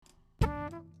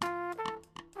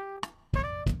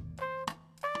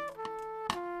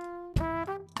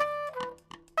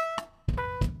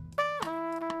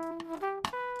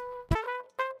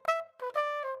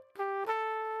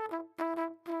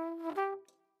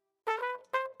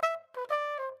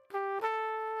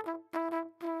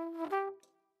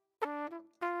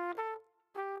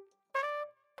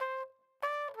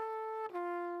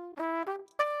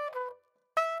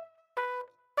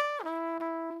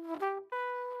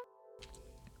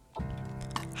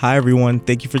Hi, everyone.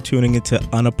 Thank you for tuning into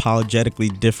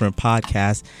Unapologetically Different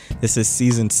Podcast. This is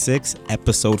Season 6,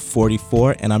 Episode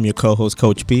 44, and I'm your co-host,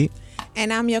 Coach P.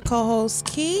 And I'm your co-host,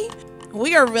 Key.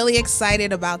 We are really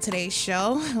excited about today's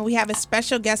show. We have a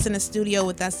special guest in the studio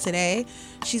with us today.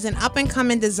 She's an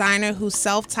up-and-coming designer whose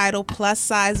self-titled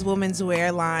plus-size women's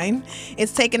wear line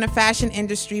is taking the fashion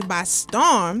industry by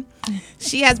storm.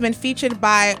 She has been featured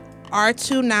by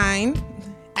R29,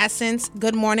 Essence,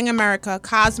 Good Morning America,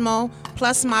 Cosmo,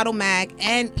 Plus Model Mag,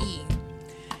 and E.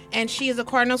 And she is a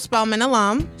Cardinal Spellman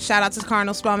alum. Shout out to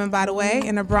Cardinal Spellman, by the way,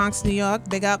 in the Bronx, New York.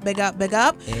 Big up, big up, big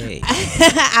up. Hey.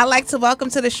 I'd like to welcome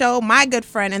to the show my good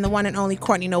friend and the one and only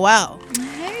Courtney Noel.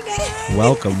 Hey guys.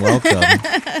 Welcome.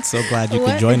 So glad you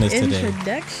could join us today.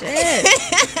 Introduction.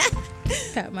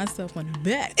 Pat myself on the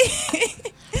back.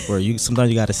 Where sometimes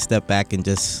you got to step back and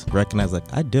just recognize,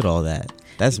 like, I did all that.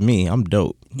 That's me. I'm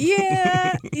dope.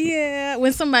 Yeah.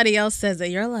 When somebody else says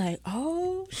it, you're like,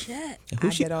 oh shit.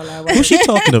 Did all that work. Who's she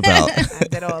talking about? I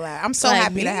did all that. I'm so Like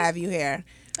happy me? to have you here.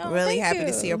 Oh, Really thank happy you.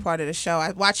 to see you're part of the show.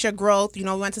 I watched your growth. We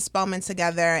went to Spelman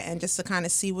together, and just to kind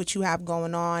of see what you have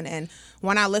going on, and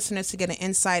want our listeners to get an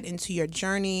insight into your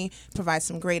journey, provide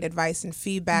some great advice and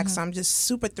feedback. So I'm just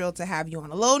super thrilled to have you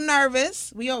on. A little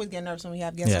nervous. We always get nervous when we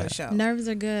have guests on the show. Nerves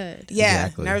are good. Yeah,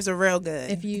 Exactly. nerves are real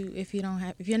good. If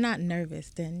you're not nervous,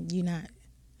 then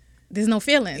there's no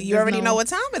feelings. You already know what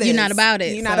time it is. You're not about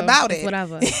it. You're not so about it's it.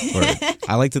 Whatever. Right.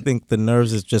 I like to think the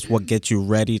nerves is just what gets you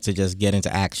ready to just get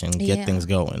into action, get Yeah. things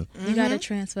going. You gotta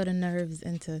transfer the nerves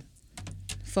into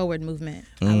forward movement.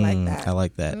 I like that. I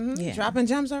like that. Yeah. Dropping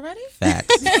gems already?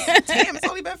 Facts. Damn, it's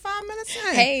only been 5 minutes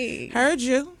in. Hey. Heard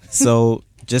you. So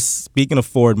just speaking of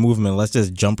forward movement, let's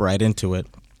just jump right into it.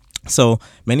 So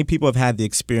many people have had the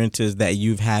experiences that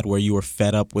you've had where you were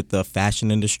fed up with the fashion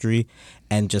industry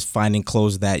and just finding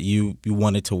clothes that you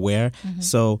wanted to wear.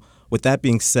 So with that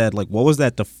being said, like, what was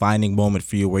that defining moment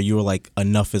for you where you were like,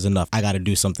 enough is enough? I got to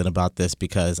do something about this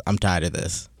because I'm tired of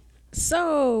this.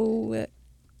 So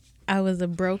I was a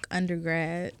broke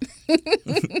undergrad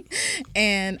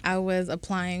and I was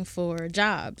applying for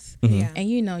jobs. Yeah. And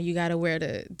you got to wear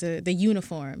the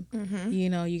uniform.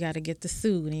 You got to get the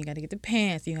suit and you got to get the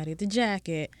pants, you got to get the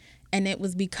jacket. And it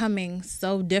was becoming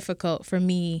so difficult for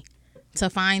me to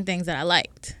find things that I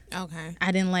liked. Okay.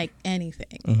 I didn't like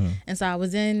anything. And so I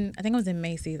was in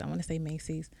Macy's, I want to say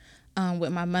Macy's,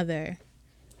 with my mother.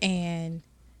 And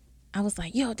I was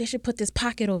like, yo, they should put this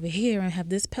pocket over here and have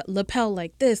this lapel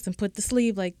like this and put the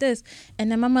sleeve like this. And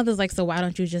then my mother's like, so why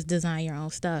don't you just design your own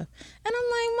stuff? And I'm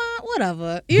like, Ma,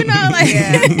 whatever. Like,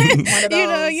 Yeah. One of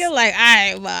those. you're like, all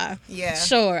right, Ma. Yeah.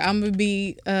 Sure, I'm going to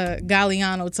be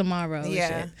Galliano tomorrow. and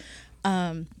Yeah.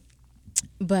 shit.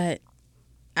 But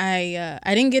I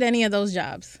didn't get any of those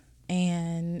jobs.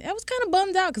 And I was kind of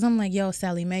bummed out because I'm like, yo,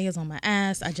 Sally Mae is on my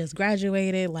ass. I just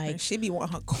graduated. Like, She be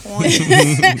wanting her coin.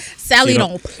 Sally She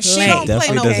don't She play. don't play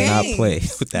Definitely no does not games. play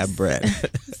with that bread.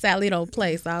 Sally don't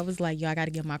play. So I was like, yo, I got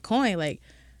to get my coin. Like,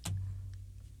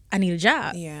 I need a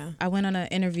job. Yeah. I went on an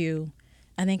interview.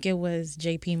 I think it was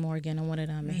JP Morgan or one of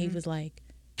them. And he was like,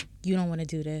 you don't want to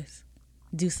do this.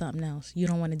 Do something else. You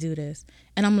don't want to do this.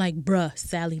 And I'm like, bruh,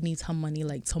 Sally needs her money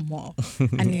like tomorrow.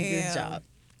 I need this job.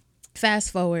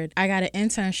 Fast forward, I got an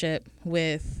internship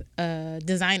with a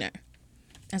designer.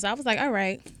 And so I was like, all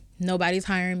right, nobody's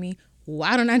hiring me.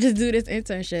 Why don't I just do this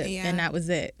internship? Yeah. And that was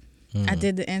it. I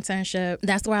did the internship.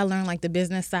 That's where I learned like the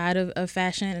business side of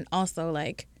fashion, and also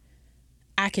like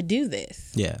I could do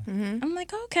this. Yeah. I'm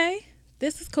like, okay,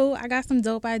 this is cool. I got some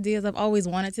dope ideas. I've always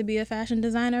wanted to be a fashion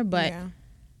designer, but Yeah.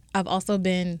 I've also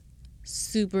been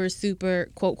super,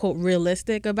 super quote, quote,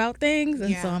 realistic about things.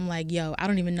 And so Yeah. I'm like, yo, I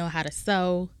don't even know how to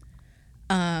sew.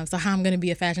 So how I'm going to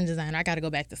be a fashion designer? I got to go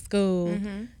back to school.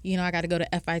 I got to go to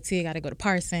FIT. I got to go to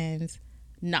Parsons.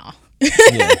 No.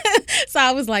 Yeah. So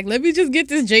I was like, let me just get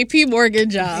this JP Morgan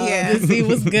job Yeah. and see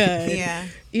what's good. Yeah.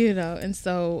 And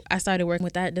so I started working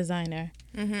with that designer.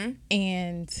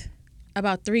 And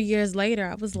about 3 years later,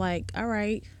 I was like, all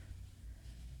right,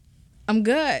 I'm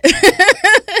good.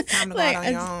 Time to go out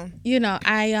on your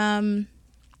own.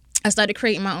 I started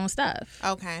creating my own stuff.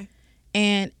 Okay.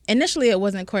 And initially it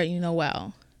wasn't Courtney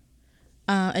Noel.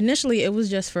 Initially it was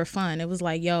just for fun. It was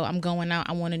like, yo, I'm going out.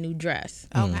 I want a new dress.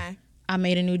 Okay. I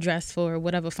made a new dress for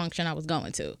whatever function I was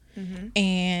going to.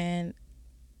 And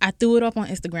I threw it up on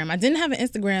Instagram. I didn't have an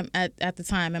Instagram at the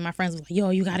time. And my friends was like, yo,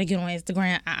 you got to get on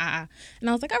Instagram. And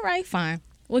I was like, all right, fine.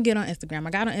 We'll get on Instagram. I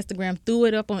got on Instagram, threw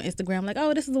it up on Instagram. Like,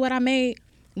 oh, this is what I made.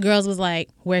 Girls was like,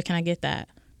 where can I get that?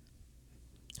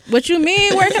 What you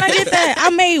mean? Where can I get that? I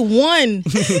made one.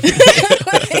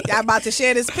 I'm about to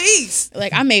share this piece.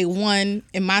 Like, I made one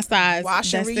in my size.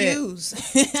 Wash and That's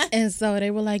reuse. it. And so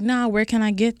they were like, nah, where can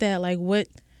I get that? Like, what,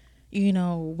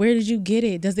 where did you get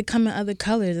it? Does it come in other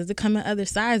colors? Does it come in other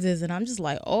sizes? And I'm just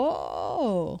like,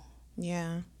 oh.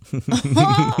 Yeah.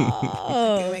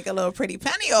 Oh. You can make a little pretty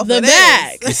penny off The of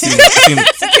bag. this.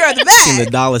 Secure the bag. Seen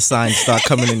the dollar signs start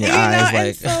coming in your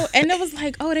eyes. And it was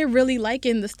like, oh, they're really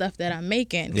liking the stuff that I'm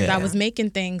making. Because I was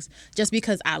making things just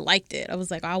because I liked it. I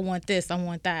was like, I want this, I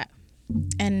want that.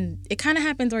 And it kind of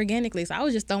happens organically. So I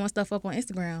was just throwing stuff up on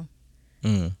Instagram.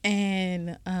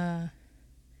 And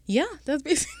yeah, that's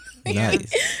basically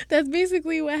Nice. that's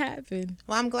basically what happened.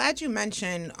 Well, I'm glad you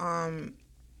mentioned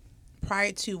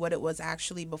prior to what it was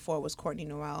actually before it was Courtney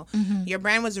Noel. Your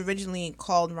brand was originally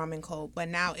called Rum and Coke, but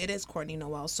now it is Courtney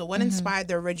Noel. So what inspired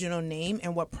the original name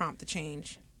and what prompted the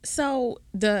change? So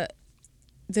the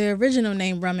original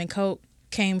name Rum and Coke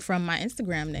came from my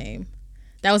Instagram name.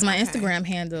 That was my Instagram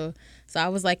handle. So I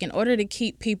was like, in order to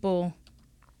keep people,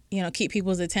 keep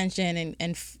people's attention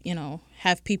and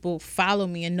have people follow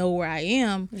me and know where I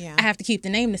am, I have to keep the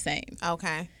name the same.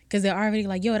 Okay. Because they're already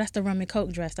like, yo, that's the Rum and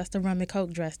Coke dress. That's the Rum and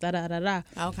Coke dress. Da da da da.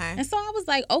 Okay. And so I was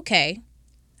like, okay,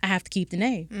 I have to keep the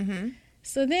name.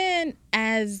 So then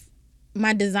as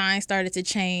my design started to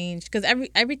change, because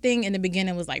everything in the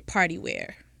beginning was like party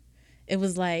wear. It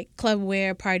was like club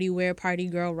wear, party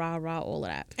girl, rah rah, all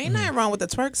of that. Ain't nothing wrong with the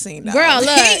twerk scene, though. Girl, look.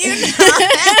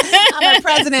 I'm the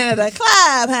president of the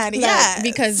club, honey. Look, Yes.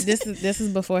 because this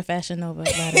is before Fashion Nova,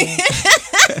 by the way.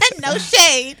 No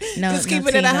shade. No, Just keep no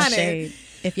it at tea, no 100. shade.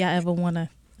 If y'all ever want to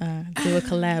do a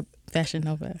collab, Fashion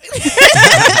Nova.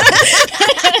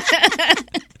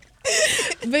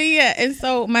 But yeah, and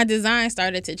so my design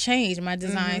started to change. My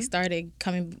design started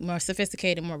coming more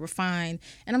sophisticated, more refined.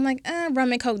 And I'm like,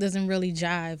 Rum and Coke doesn't really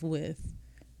jive with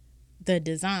the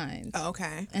designs. Oh,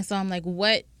 okay. And so I'm like,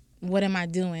 what am I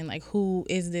doing? Like, who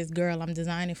is this girl I'm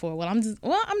designing for? Well,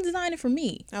 I'm designing for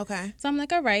me. Okay. So I'm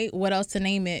like, all right, what else to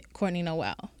name it? Courtney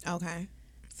Noel. Okay.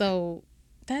 So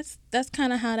that's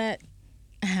kind of how that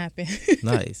happened.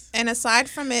 Nice. And aside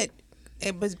from it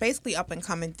was basically up and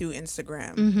coming through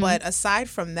Instagram. But aside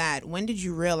from that, when did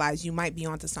you realize you might be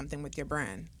onto something with your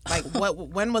brand? Like,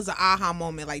 when was the aha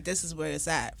moment? Like, this is where it's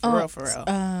at, for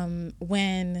real.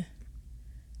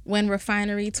 When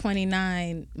Refinery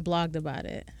 29 blogged about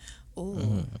it.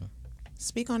 Ooh.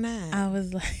 Speak on that. I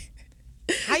was like,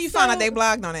 how you found out they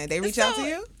blogged on it? They reach out to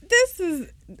you? This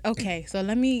is okay. So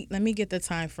let me get the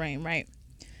time frame right.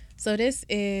 So this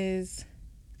is,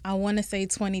 I want to say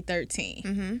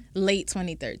 2013, late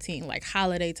 2013, like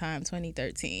holiday time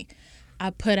 2013.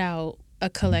 I put out a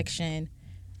collection.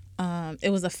 It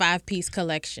was a 5-piece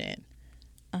collection,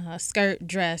 skirt,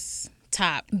 dress,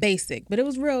 top, basic, but it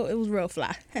was real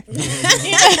fly.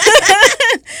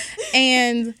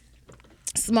 And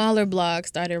smaller blogs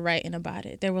started writing about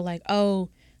it. They were like, oh,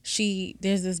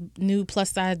 there's this new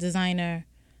plus size designer.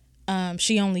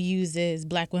 She only uses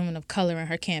Black women of color in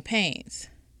her campaigns.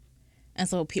 And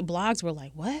so blogs were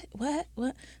like, what?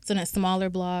 So then smaller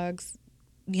blogs,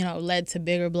 led to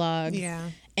bigger blogs. Yeah.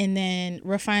 And then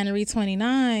Refinery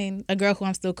 29, a girl who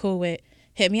I'm still cool with,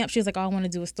 hit me up. She was like, oh, I want to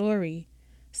do a story.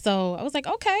 So I was like,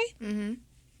 okay.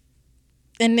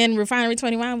 And then Refinery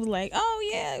 21 was like, oh,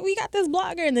 yeah, we got this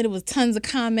blogger. And then it was tons of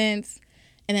comments.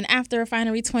 And then after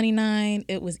Refinery 29,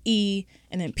 it was E,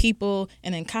 and then People,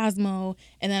 and then Cosmo.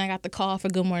 And then I got the call for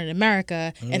Good Morning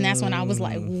America. And that's when I was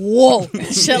like, whoa,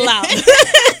 chill out.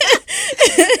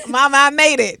 Mama, I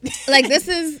made it. Like, this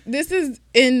is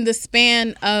in the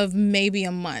span of maybe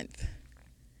a month.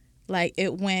 Like,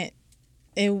 it went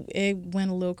a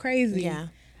little crazy. Yeah.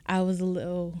 I was a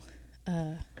little,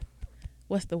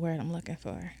 what's the word I'm looking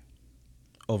for?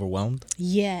 Overwhelmed?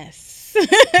 Yes.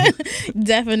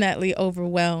 Definitely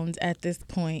overwhelmed at this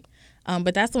point.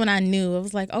 But that's when I knew. I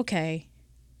was like, okay,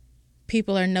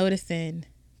 people are noticing.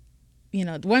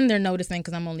 One, they're noticing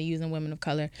because I'm only using women of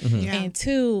color. Yeah. And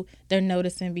two, they're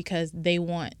noticing because they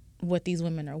want what these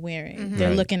women are wearing. They're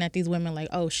Right. looking at these women like,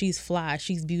 oh, she's fly,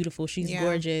 she's beautiful, she's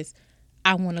gorgeous.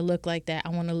 I want to look like that. I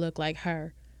want to look like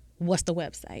her. What's the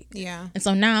website? Yeah. And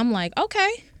so now I'm like,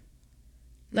 okay,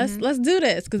 let's do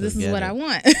this because this is what I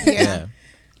want. Yeah.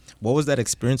 What was that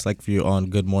experience like for you on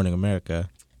Good Morning America?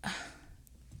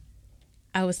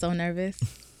 I was so nervous.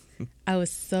 I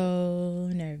was so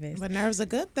nervous. But nerves are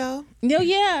good, though. No,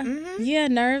 yeah, yeah,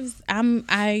 nerves.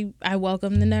 I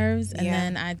welcome the nerves, and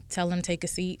then I tell them take a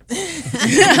seat.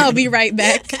 I'll be right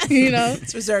back.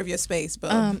 Let's reserve your space,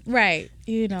 but right.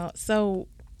 So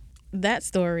that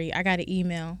story, I got an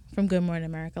email from Good Morning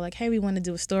America, like, hey, we want to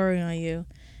do a story on you.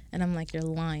 And I'm like, you're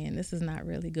lying. This is not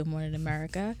really Good Morning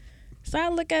America. So I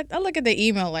look at the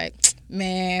email like,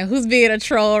 man, who's being a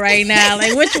troll right now?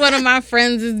 Like, which one of my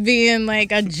friends is being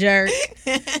like a jerk?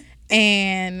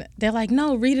 And they're like,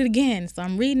 no, read it again. So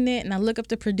I'm reading it, and I look up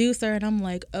the producer, and I'm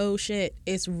like, oh shit,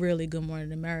 it's really Good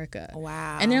Morning America.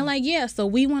 Wow. And they're like, yeah, so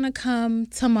we want to come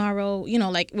tomorrow, you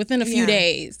know, like within a few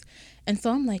days. And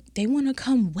so I'm like, they want to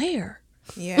come where?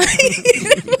 Yeah.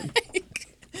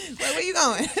 Where you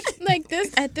going? Like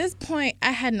this, at this point,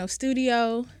 I had no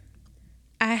studio.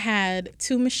 I had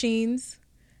 2 machines.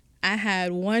 I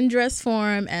had 1 dress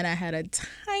form, and I had a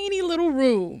tiny little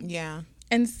room. Yeah.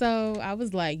 And so I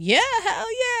was like, yeah, hell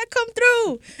yeah, come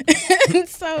through. And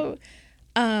so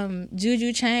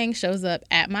Juju Chang shows up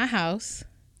at my house,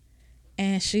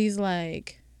 and she's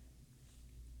like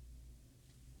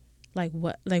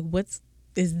what? Like,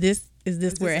 is this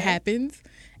where it happens?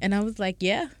 And I was like,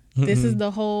 yeah, this is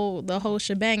the whole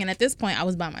shebang. And at this point, I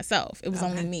was by myself. It was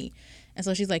only me. And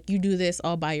so she's like, you do this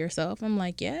all by yourself? I'm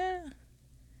like, yeah,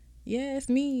 it's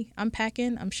me. I'm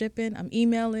packing, I'm shipping, I'm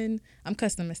emailing, I'm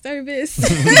customer service.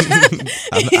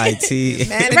 I'm IT.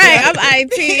 Right, I'm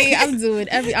IT. I'm doing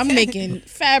I'm making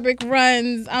fabric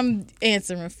runs. I'm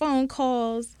answering phone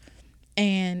calls.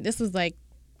 And this was like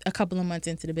a couple of months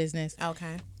into the business.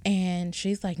 Okay. And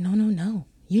she's like, no,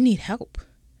 you need help.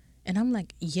 And I'm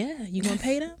like, yeah, you gonna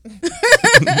pay them?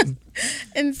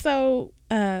 And so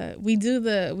we do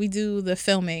the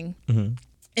filming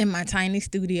in my tiny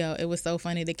studio. It was so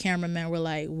funny. The cameramen were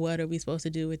like, what are we supposed to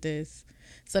do with this?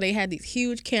 So they had these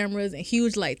huge cameras and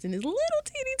huge lights in this little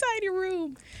teeny tiny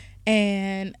room.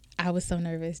 And I was so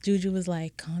nervous. Juju was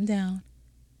like, calm down.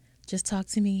 Just talk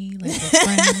to me like we're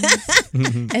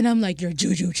friends. And I'm like, you're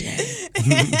Juju Chang.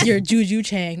 You're Juju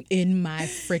Chang in my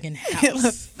friggin'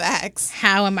 house. Facts.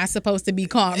 How am I supposed to be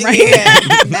calm, right? Yeah.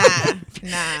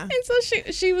 Nah. And so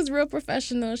she was real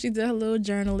professional. She did her little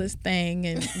journalist thing,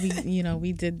 and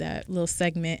we did that little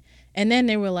segment. And then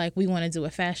they were like, we want to do a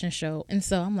fashion show. And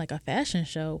so I'm like, a fashion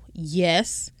show?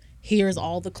 Yes. Here's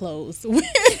all the clothes.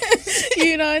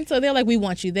 And so they're like, we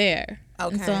want you there.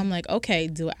 Okay. And so I'm like, okay,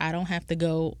 I don't have to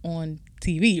go on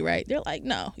TV, right? They're like,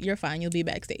 no, you're fine. You'll be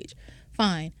backstage.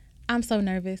 Fine. I'm so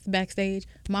nervous backstage.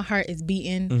 My heart is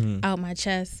beating out my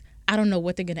chest. I don't know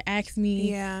what they're going to ask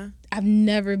me. Yeah. I've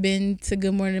never been to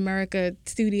Good Morning America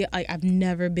studio. Like, I've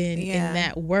never been in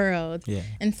that world. Yeah.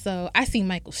 And so I see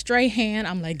Michael Strahan.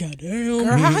 I'm like, God damn,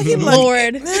 girl, how you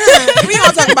Lord. We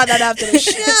gonna talk about that after the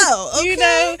show.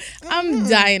 Okay? I'm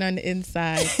dying on the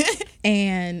inside.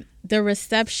 And the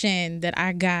reception that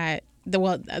I got,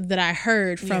 that I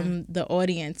heard from the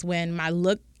audience when my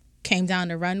look came down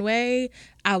the runway,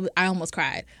 I almost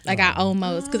cried. Like,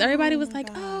 because everybody was like,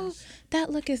 oh, that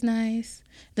look is nice.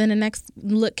 Then the next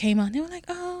look came on. They were like,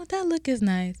 oh, that look is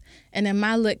nice. And then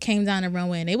my look came down the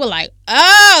runway, and they were like,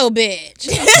 oh, bitch.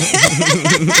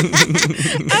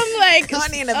 I'm like,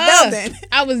 Connie in the building.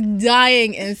 I was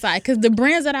dying inside because the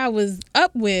brands that I was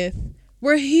up with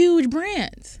were huge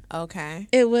brands. Okay.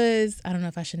 It was, I don't know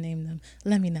if I should name them.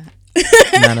 Let me not. No.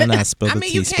 Spill the tea.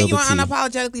 You can't. You're on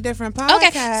Unapologetically Different podcast.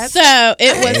 Okay, so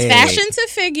it was Fashion to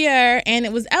Figure, and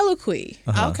it was Eloquii.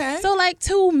 Okay. So like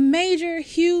 2 major,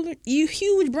 huge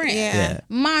brands. Yeah.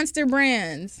 Monster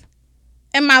brands.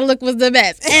 And my look was the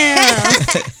best. So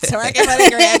I can let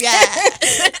it grab,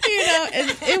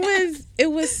 it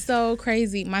was so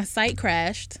crazy. My site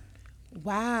crashed.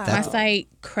 Wow. My site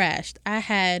crashed. I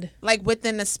had... Like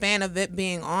within the span of it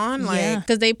being on? Yeah,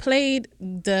 because they played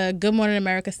the Good Morning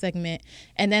America segment,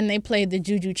 and then they played the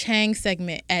Juju Chang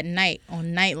segment at night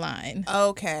on Nightline.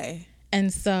 Okay.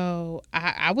 And so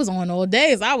I was on all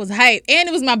days. I was hyped. And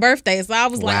it was my birthday, so I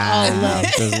was like, oh, love.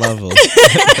 This level.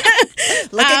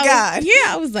 Look at God.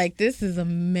 Yeah, I was like, this is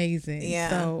amazing. Yeah.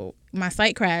 So my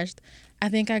site crashed. I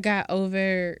think I got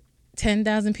over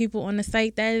 10,000 people on the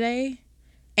site that day.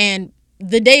 And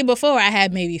the day before, I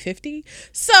had maybe 50.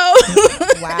 So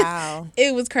wow,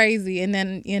 it was crazy. And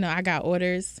then, I got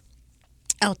orders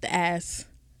out the ass.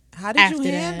 How did you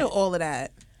handle all of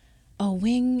that? A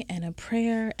wing and a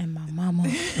prayer and my mama.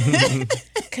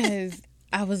 Because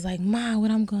I was like, Ma, what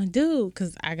I'm going to do?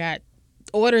 Because I got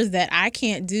orders that I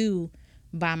can't do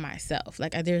by myself.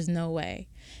 Like, there's no way.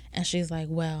 And she's like,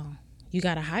 well, you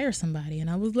got to hire somebody. And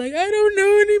I was like, I don't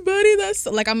know anybody. That's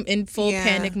like, I'm in full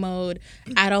panic mode.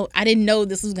 I didn't know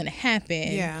this was going to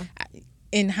happen. Yeah.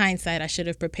 In hindsight, I should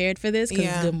have prepared for this because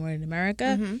it's Good Morning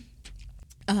America.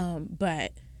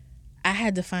 But I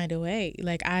had to find a way.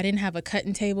 Like, I didn't have a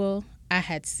cutting table. I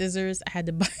had scissors. I had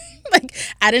to buy,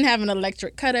 I didn't have an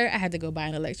electric cutter. I had to go buy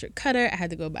an electric cutter. I had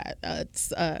to go buy a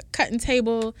cutting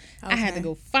table. Okay. I had to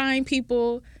go find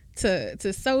people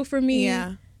to sew for me.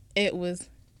 Yeah. It was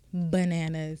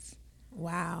bananas.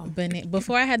 Wow.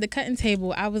 Before I had the cutting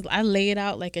table, I laid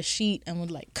out like a sheet and would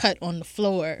like cut on the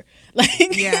floor.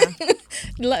 Like, Yeah.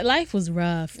 Life was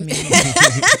rough, man.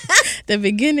 The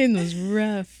beginning was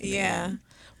rough. Yeah.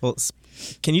 Well,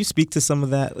 can you speak to some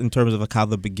of that in terms of like how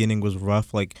the beginning was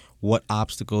rough? Like what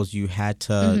obstacles you had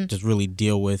to just really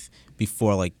deal with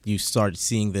before like you started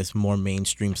seeing this more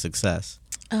mainstream success?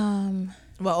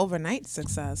 Well, overnight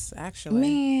success, actually.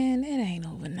 Man, it ain't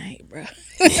overnight, bro.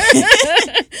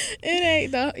 It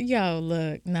ain't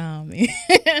look, no,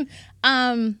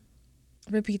 man.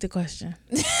 Repeat the question.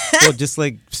 Well, just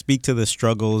like speak to the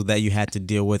struggles that you had to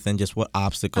deal with and just what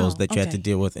obstacles that you had to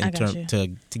deal with in terms to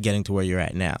getting to where you're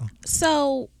at now.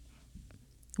 So,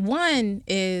 one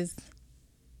is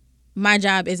my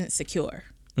job isn't secure.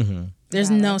 Mm-hmm. There's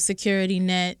no security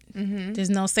net. Mm-hmm. There's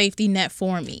no safety net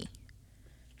for me.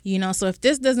 You know, so if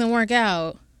this doesn't work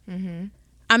out,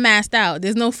 I'm asked out.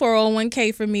 There's no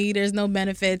 401k for me. There's no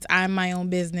benefits. I'm my own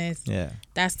business. Yeah.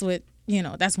 That's what,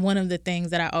 that's one of the things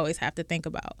that I always have to think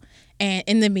about. And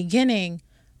in the beginning,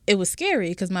 it was scary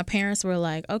because my parents were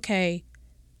like, okay,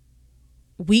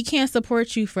 we can't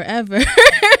support you forever.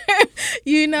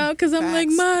 Because I'm like,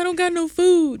 Ma, I don't got no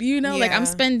food. Like I'm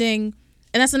spending,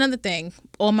 and that's another thing.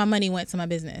 All my money went to my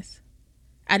business.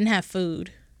 I didn't have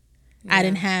food.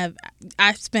 Yeah.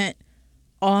 I spent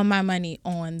all my money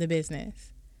on the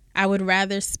business. I would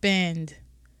rather spend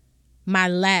my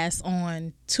last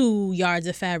on 2 yards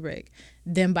of fabric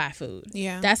than buy food.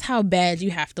 Yeah. That's how bad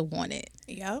you have to want it.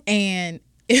 Yep. And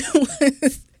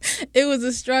it was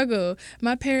a struggle.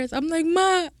 My parents, I'm like,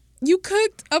 Ma, you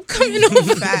cooked? I'm coming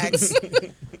over. Facts.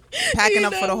 Packing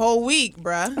up for the whole week,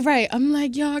 bruh. Right. I'm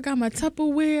like, y'all, I got my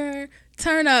Tupperware.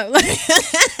 Turn up. Like,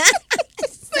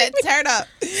 said turn up.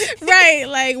 Right.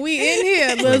 Like, we in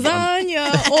here.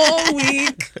 Lasagna all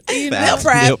week. Meal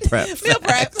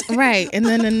prep. Right. And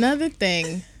then another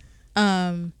thing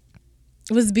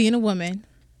was being a woman,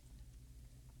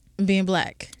 being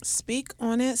black. Speak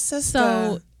on it, sister.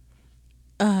 So,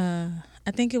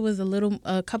 I think it was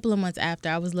a couple of months after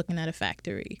I was looking at a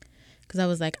factory because I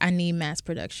was like, I need mass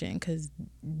production because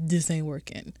this ain't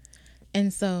working.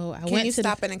 And so I went to... Can you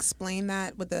stop and explain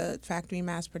that with the factory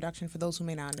mass production for those who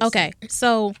may not understand? Okay.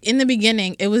 So in the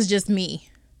beginning, it was just me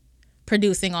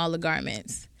producing all the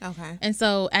garments. Okay. And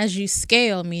so as you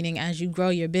scale, meaning as you grow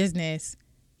your business,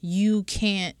 you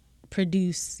can't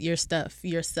produce your stuff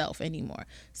yourself anymore.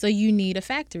 So you need a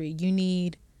factory. You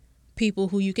need people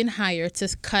who you can hire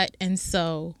to cut and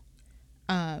sew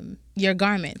your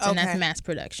garments. And that's mass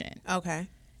production. Okay.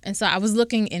 And so I was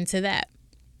looking into that.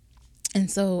 And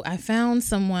so I found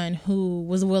someone who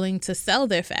was willing to sell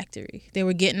their factory. They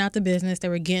were getting out the business. They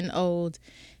were getting old,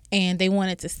 and they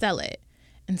wanted to sell it.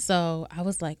 And so I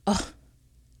was like, oh,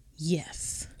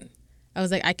 yes. I was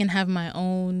like, I can have my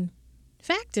own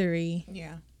factory.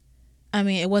 Yeah. I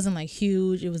mean, it wasn't like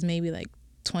huge. It was maybe like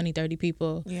 20, 30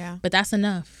 people. Yeah. But that's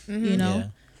enough, Yeah.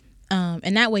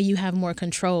 And that way you have more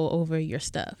control over your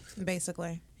stuff.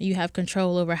 Basically. You have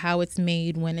control over how it's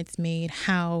made, when it's made,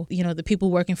 how, the people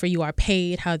working for you are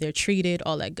paid, how they're treated,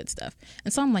 all that good stuff.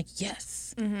 And so I'm like,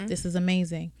 yes, this is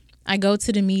amazing. I go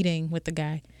to the meeting with the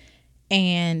guy,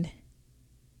 and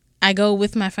I go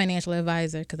with my financial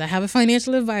advisor because I have a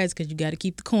financial advisor because you got to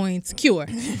keep the coin secure.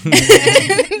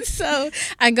 So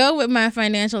I go with my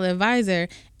financial advisor,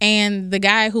 and the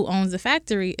guy who owns the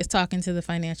factory is talking to the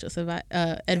financial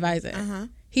advisor. Uh-huh.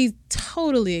 He's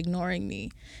totally ignoring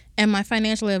me. And my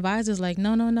financial advisor's like,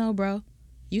 no, bro.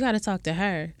 You got to talk to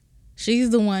her. She's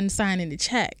the one signing the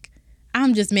check.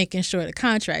 I'm just making sure the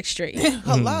contract's straight.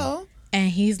 Hello?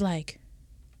 And he's like,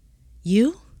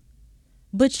 you?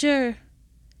 But you're...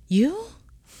 You?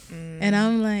 And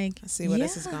I'm like, I see where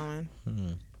this is going.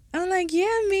 I'm like,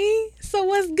 yeah, me. So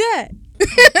what's good?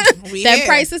 That That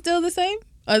price is still the same?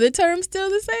 Are the terms still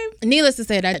the same? Needless to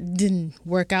say, that didn't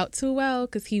work out too well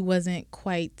because he wasn't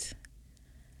quite...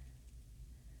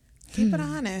 Keep it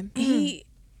on it.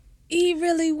 He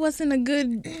really wasn't a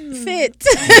good fit.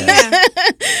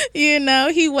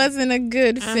 He wasn't a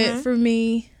good fit for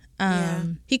me.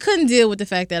 He couldn't deal with the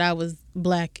fact that I was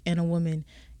black and a woman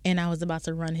and I was about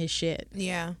to run his shit.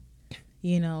 Yeah.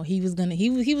 He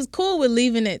was cool with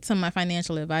leaving it to my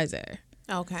financial advisor.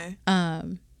 Okay.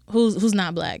 Who's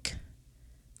not black.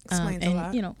 Explains a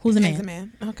lot. Who's a man. He's a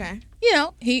man. Okay.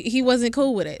 He wasn't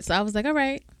cool with it. So I was like, all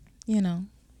right,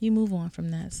 you move on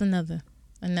from that. It's another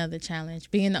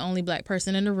challenge. Being the only black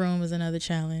person in the room is another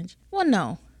challenge. Well,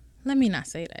 no, let me not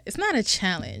say that. It's not a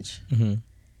challenge. Mm-hmm.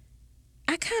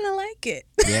 I kind of like it.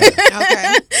 Yeah.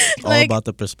 Okay. All about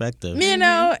the perspective.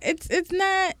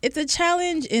 It's a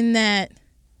challenge in that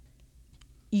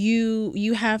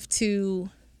you have to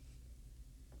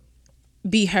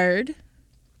be heard,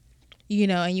 you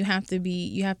know, and you have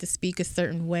to speak a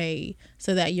certain way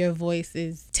so that your voice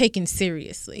is taken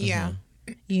seriously. Yeah.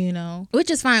 You know,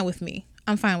 which is fine with me.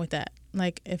 I'm fine with that.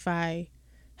 Like, if I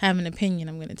have an opinion,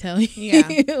 I'm going to tell you.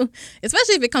 Yeah.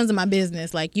 Especially if it comes to my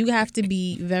business. Like, you have to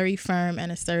be very firm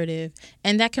and assertive,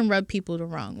 and that can rub people the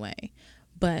wrong way.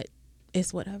 But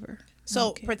it's whatever.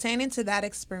 So pertaining to that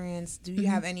experience, do you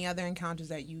have any other encounters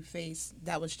that you faced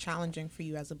that was challenging for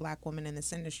you as a Black woman in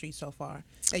this industry so far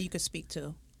that you could speak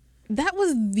to? That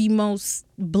was the most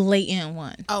blatant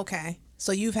one. Okay.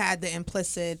 So you've had the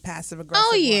implicit passive aggressive.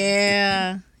 Oh,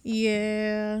 yeah.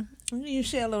 Yeah. You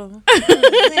share a little.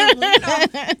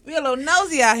 We're a little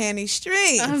nosy out here in these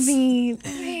streets. I mean,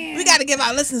 man, we got to give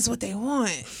our listeners what they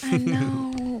want. I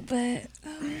know, but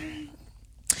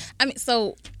I mean,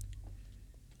 so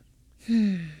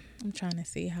I'm trying to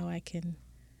see how I can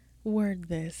word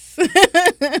this.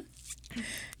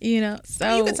 You know,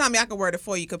 so You can tell me I can word it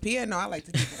for you, Kapia. No, I like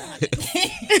to keep it 100.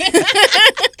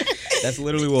 That's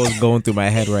literally what was going through my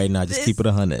head right now. Just keep it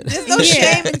 100. There's no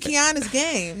shame in Kiana's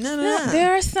game. No.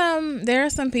 There are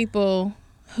some people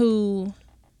who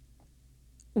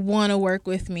want to work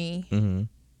with me,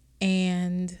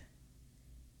 and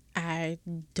I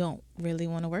don't really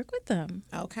want to work with them.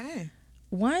 Okay.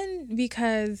 One,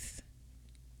 because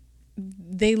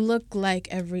they look like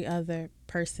every other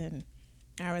person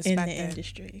I in respect the it.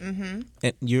 industry.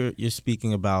 And you're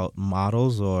speaking about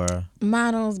models or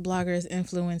Models, bloggers,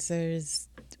 influencers,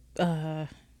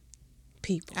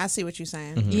 people. I see what you're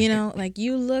saying. You know, like,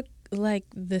 you look like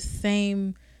the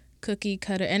same cookie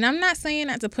cutter. And I'm not saying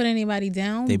that to put anybody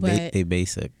down, but they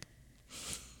basic.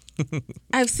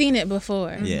 I've seen it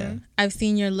before. Yeah. I've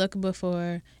seen your look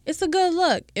before. It's a good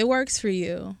look. It works for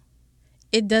you.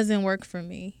 It doesn't work for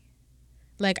me.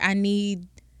 Like, I need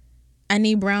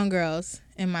brown girls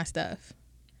in my stuff.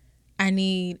 I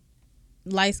need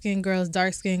light-skinned girls,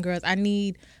 dark-skinned girls. I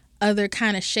need other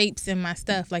kind of shapes in my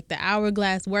stuff. Like, the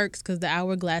hourglass works because the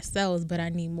hourglass sells, but I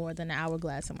need more than the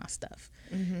hourglass in my stuff.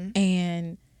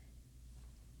 And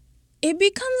it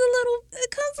becomes a little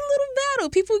battle.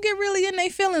 People get really in their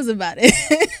feelings about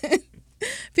it.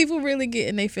 People really get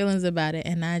in their feelings about it,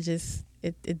 and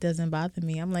it doesn't bother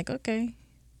me. I'm like, okay,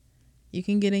 you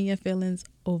can get in your feelings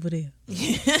over there.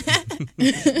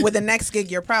 With the next gig,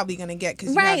 you're probably gonna get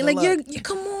because Right, like, you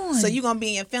come on. So you're gonna be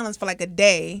in your feelings for like a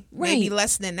day, maybe Right.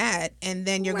 less than that, and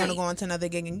then you're gonna go on to another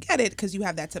gig and get it because you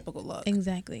have that typical look.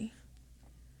 Exactly.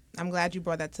 I'm glad you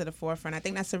brought that to the forefront. I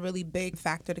think that's a really big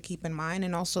factor to keep in mind,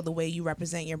 and also the way you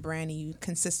represent your brand and you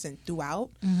consistent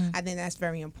throughout. I think that's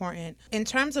very important. In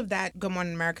terms of that Good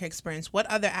Morning America experience, what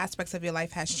other aspects of your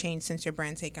life has changed since your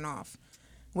brand taken off,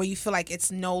 where you feel like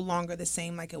it's no longer the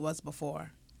same like it was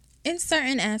before? In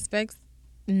certain aspects,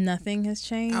 nothing has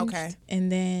changed. Okay.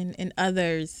 And then in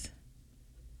others,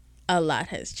 a lot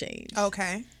has changed.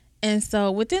 Okay. And so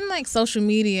within, like, social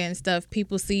media and stuff,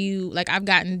 people see you, like, I've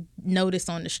gotten noticed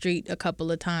on the street a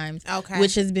couple of times. Okay.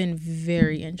 Which has been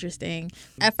very interesting.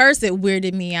 At first, it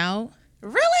weirded me out.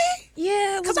 Really?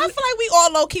 Yeah. Because I feel like we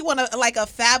all low key want a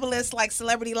fabulous like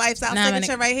celebrity lifestyle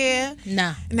signature right here.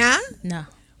 Nah. Nah?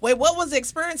 Wait, what was the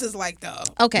experiences like though?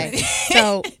 Okay.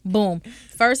 So, boom.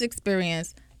 First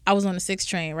experience, I was on the 6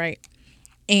 train, right?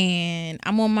 And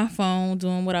I'm on my phone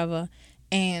doing whatever.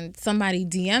 And somebody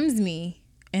DMs me.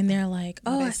 And they're like,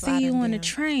 oh, They I slide see you in on the DM.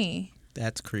 train.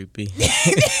 that's creepy.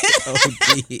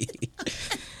 OD.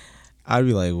 I'd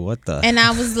be like, what the? And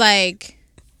I was like,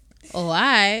 oh, all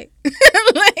right.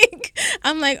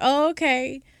 I'm like, oh,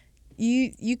 okay.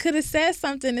 You could have said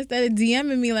something instead of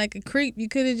DMing me like a creep. You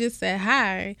could have just said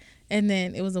hi. And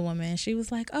then it was a woman. She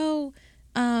was like, oh,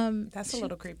 That's a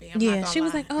little creepy. I'm not yeah. gonna She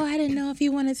was lie. like, oh, I didn't know if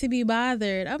you wanted to be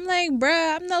bothered. I'm like,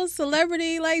 bruh, I'm no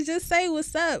celebrity. Like, just say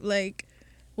what's up. Like,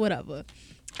 whatever.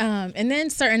 And then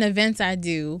certain events I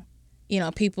do, you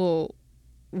know, people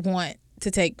want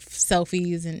to take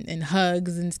selfies and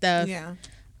hugs and stuff. Yeah.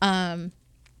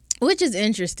 Which is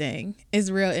interesting.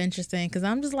 It's real interesting because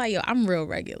I'm just like, yo, I'm real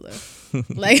regular.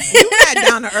 Like, You're not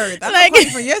down to earth. I'm Like-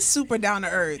 like, you're super down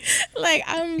to earth. like,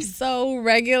 I'm so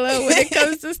regular when it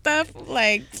comes to stuff.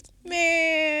 Like,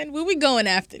 man, where we going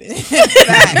after this?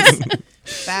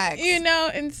 Facts. You know?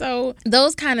 And so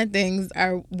those kind of things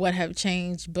are what have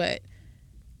changed. But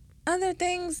other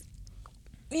things,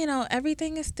 you know,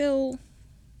 everything is still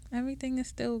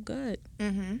good.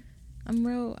 Mm-hmm.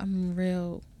 I'm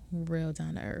real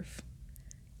down to earth.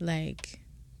 Like,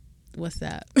 what's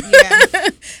up? Yeah.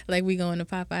 Like, we going to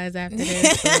Popeyes after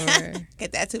this, or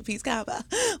Get that 2-piece combo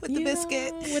with the you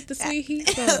biscuit. know, with the sweet heat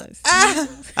sauce.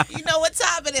 You know what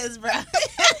time it is, bro.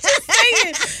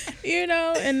 You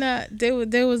know, and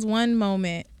there was one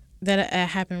moment that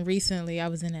happened recently. I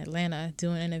was in Atlanta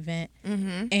doing an event,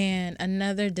 and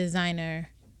another designer.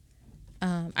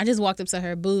 I just walked up to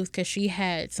her booth because she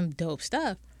had some dope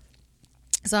stuff.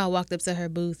 So I walked up to her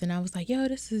booth and I was like, "Yo,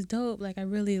 this is dope. Like, I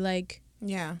really like,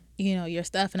 your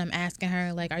stuff." And I'm asking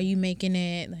her, like, "Are you making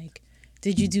it? Like,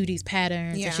 did you do these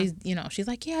patterns?" Yeah. And she's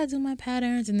like, "Yeah, I do my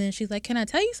patterns." And then she's like, "Can I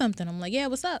tell you something?" I'm like, "Yeah,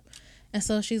 what's up?" And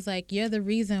so she's like, "You're the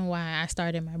reason why I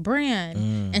started my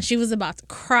brand." And she was about to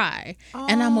cry.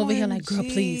 And I'm over here like, "Girl,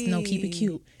 please, no, keep it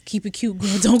cute. Keep it cute,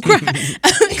 girl. Don't cry."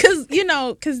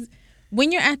 Because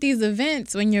when you're at these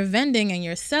events, when you're vending and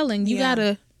you're selling, you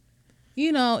gotta,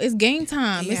 it's game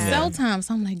time. It's sell time.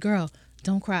 So I'm like, "Girl,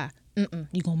 don't cry.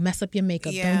 You gonna mess up your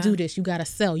makeup. Don't do this. You gotta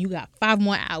sell. You got 5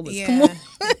 more hours. Come on."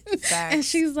 And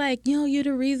she's like, "You're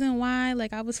the reason why.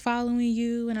 Like, I was following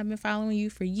you, and I've been following you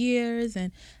for years,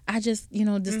 and I just,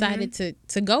 decided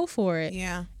to go for it."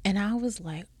 Yeah. And I was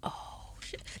like, "Oh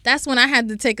shit." That's when I had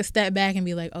to take a step back and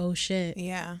be like, "Oh shit."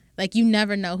 Yeah. Like, you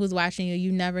never know who's watching you.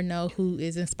 You never know who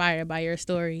is inspired by your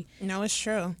story. No, it's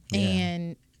true.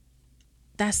 And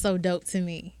that's so dope to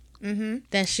me.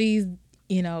 That she's,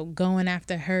 going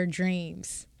after her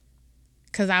dreams.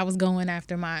 Because I was going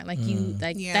after mine. Like,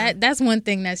 that's one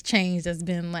thing that's changed, that's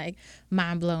been, like,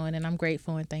 mind-blowing, and I'm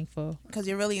grateful and thankful. Because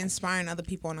you're really inspiring other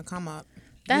people on the come up.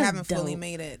 That's you haven't dope. fully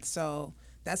made it, so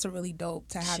that's a really dope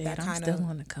to have that I'm kind still of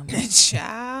on the come up.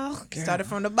 child. Girl. Started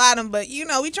from the bottom, but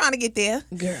we trying to get there.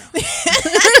 Girl.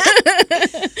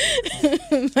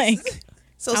 Like,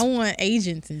 So I want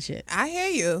agents and shit. I hear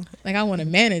you. Like, I want to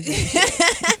manage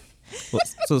it. Well,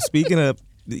 so speaking of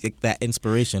that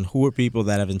inspiration, who are people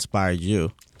that have inspired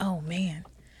you? Oh, man.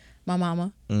 My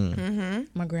mama.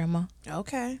 My grandma.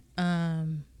 Okay.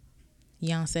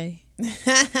 Beyonce.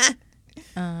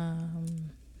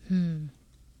 Who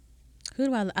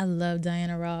do I love?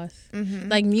 Diana Ross.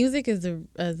 Like, music is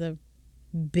a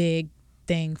big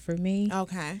thing for me.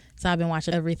 Okay. So I've been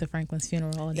watching Aretha Franklin's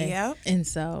funeral all day. Yep. And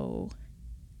so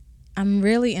I'm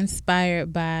really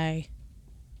inspired by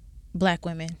Black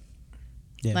women.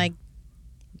 Yeah. Like,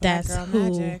 Black that's girl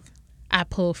who magic. I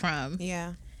pull from.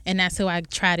 Yeah. And that's who I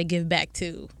try to give back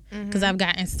to. Because I've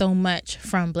gotten so much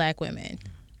from Black women.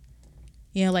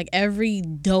 Like, every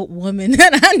dope woman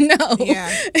that I know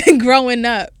growing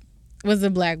up was a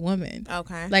Black woman.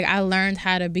 Okay. Like, I learned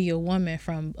how to be a woman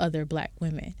from other Black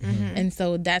women. And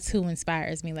so that's who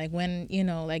inspires me. Like, when,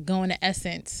 like, going to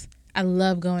Essence, I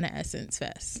love going to Essence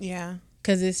Fest. Yeah.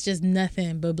 Because it's just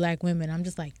nothing but Black women. I'm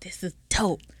just like, this is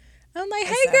dope. I'm like,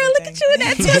 That's hey, girl, look everything. at you in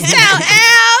that twist out,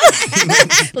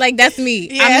 Al. Like, that's me.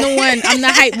 Yeah. I'm the one. I'm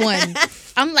the hype one.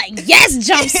 I'm like, yes,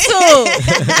 jumpsuit.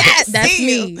 Yes, that's See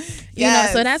me. you. You know,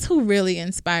 Yes. so that's who really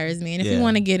inspires me. And if you Yeah.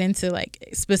 want to get into, like,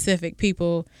 specific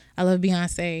people, I love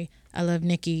Beyonce. I love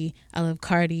Nicki. I love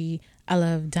Cardi. I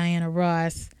love Diana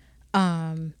Ross.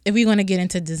 If we want to get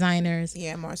into designers,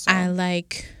 Yeah, more so. I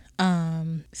like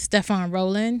Stefan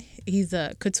Rowland. He's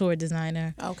a couture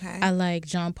designer. Okay. I like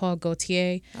Jean-Paul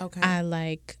Gaultier. Okay. I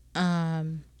like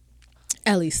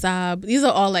Elie Saab. These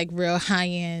are all, like, real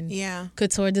high-end Yeah.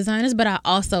 couture designers, but I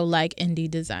also like indie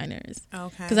designers.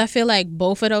 Okay. Because I feel like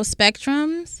both of those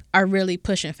spectrums are really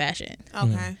pushing fashion.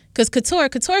 Okay. Because couture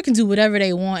can do whatever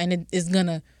they want, and it's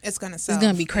gonna It's gonna sell. it's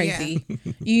gonna be crazy.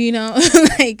 You know,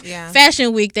 like Yeah.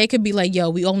 Fashion Week, they could be like, "Yo,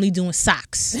 we only doing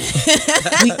socks.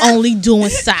 We only doing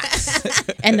socks,"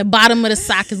 and the bottom of the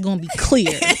sock is gonna be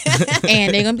clear,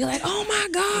 and they're gonna be like, "Oh my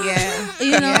god." Yeah.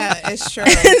 You know? Yeah, it's true.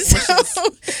 So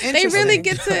they really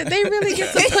interesting.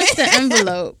 get to push the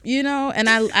envelope, you know, and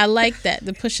I like that,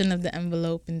 the pushing of the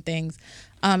envelope and things,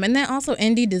 and then also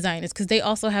indie designers, because they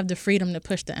also have the freedom to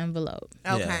push the envelope,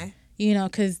 Okay. you know,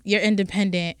 because you're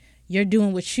independent, you're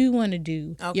doing what you want to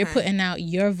do, you're Okay. putting out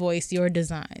your voice, your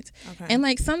designs, Okay. and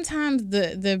like sometimes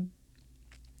the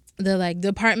like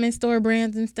department store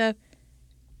brands and stuff,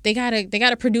 they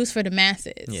gotta produce for the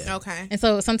masses. Yeah. Okay. And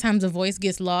so sometimes the voice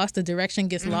gets lost, the direction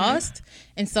gets lost.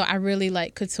 And so I really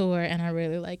like couture and I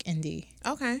really like indie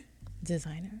Okay.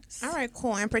 designers. All right,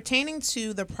 cool. And pertaining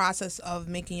to the process of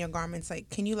making your garments, like,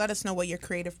 can you let us know what your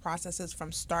creative process is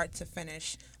from start to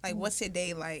finish? Like, what's your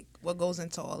day like? What goes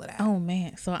into all of that? Oh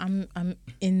man, so I'm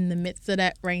in the midst of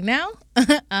that right now.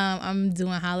 I'm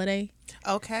doing holiday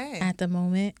Okay. at the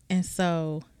moment, and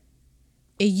so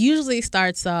it usually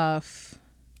starts off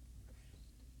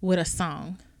with a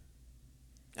song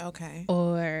Okay.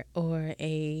 or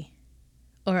a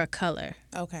color,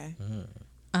 Okay.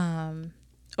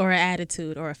 or an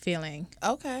attitude or a feeling.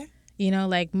 Okay. You know,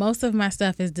 like most of my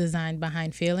stuff is designed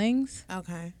behind feelings.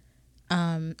 Okay.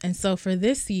 And so for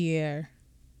this year,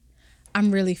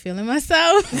 I'm really feeling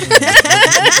myself.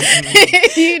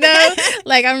 You know,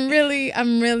 like I'm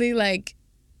really like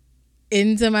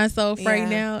into myself right Yeah.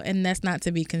 now, and that's not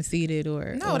to be conceited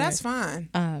or No, that's fine.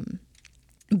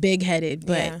 big headed,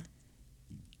 but Yeah.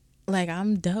 like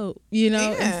I'm dope, you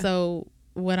know. Yeah. And so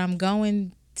what I'm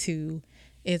going to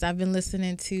is I've been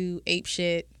listening to Ape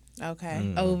Shit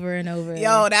Okay. over and over.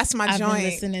 Yo, that's my I've joint. been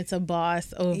listening to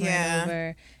Boss over Yeah. and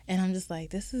over, and I'm just like,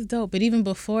 this is dope. But even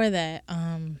before that,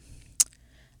 I'm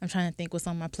trying to think what's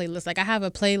on my playlist. Like I have a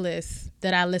playlist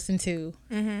that I listen to,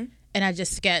 Mm-hmm. and I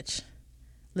just sketch,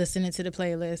 listening to the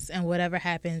playlist, and whatever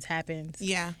happens, happens.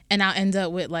 Yeah. And I'll end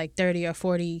up with like 30 or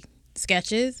 40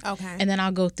 sketches. Okay. And then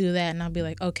I'll go through that, and I'll be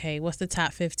like, okay, what's the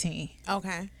top 15?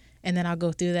 Okay. And then I'll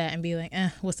go through that and be like,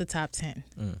 what's the top 10?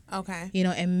 Okay. You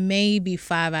know, and maybe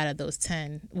 5 out of those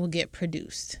 10 will get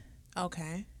produced.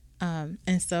 Okay.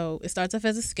 And so it starts off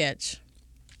as a sketch,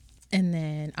 and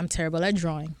then I'm terrible at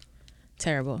drawing.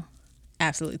 Terrible.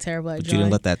 Absolutely terrible at But you drawing.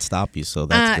 didn't let that stop you, so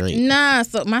that's great. Nah,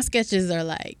 so my sketches are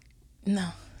like, no.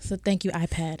 So thank you,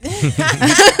 iPad.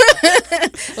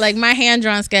 Like my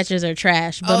hand-drawn sketches are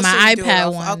trash, but Oh, my so you do it iPad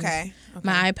off- ones, okay.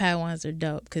 my iPad ones are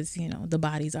dope because, you know, the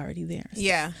body's already there.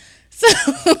 Yeah.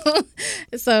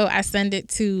 So I send it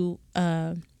to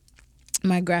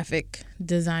my graphic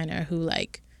designer who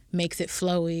like makes it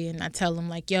flowy, and I tell him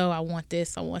like, yo, I want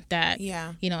this, I want that.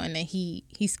 Yeah. You know, and then he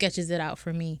sketches it out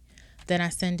for me. Then I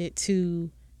send it to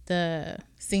the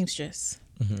seamstress.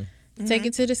 Take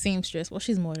it to the seamstress. Well,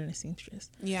 she's more than a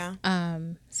seamstress. Yeah.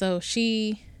 So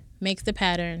she makes the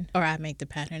pattern, or I make the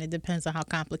pattern. It depends on how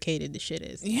complicated the shit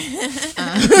is.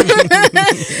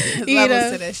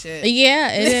 Levels to this shit. Yeah,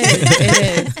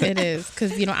 it is.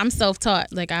 Because, you know, I'm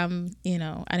self-taught. Like, I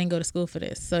didn't go to school for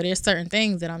this. So there's certain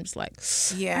things that I'm just like,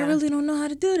 Yeah. I really don't know how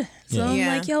to do that. So I'm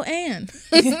Yeah. like, yo, Ann.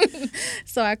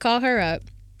 So I call her up.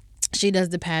 She does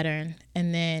the pattern,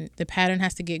 and then the pattern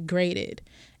has to get graded.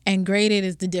 And graded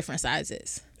is the different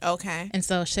sizes. Okay. And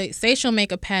so say she'll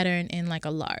make a pattern in like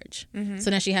a large. So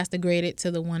then she has to grade it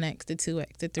to the 1X, the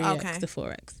 2X, the 3X, Okay. the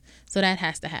 4X. So that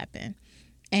has to happen.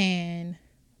 And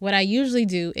what I usually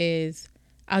do is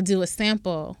I'll do a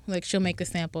sample. Like she'll make a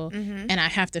sample and I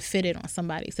have to fit it on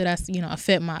somebody. So that's, you know, a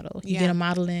fit model. You Yeah. get a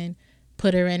model in,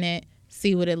 put her in it,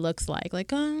 see what it looks like.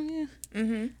 Like, yeah,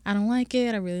 I don't like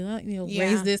it. I really like, you know, Yeah.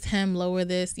 raise this hem, lower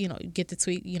this, you know, get the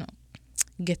tweak, you know,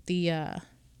 get the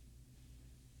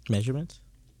Measurements?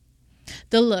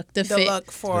 look, the The fit.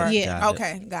 look for. Yeah. Got it.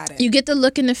 Okay. Got it. You get the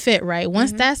look and the fit right.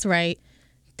 Once that's right,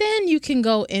 then you can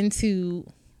go into,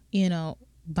 you know,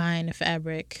 buying the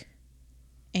fabric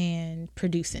and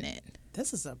producing it.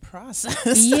 This is a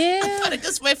process. Yeah. I thought it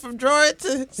just went from drawer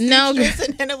to No. seamstress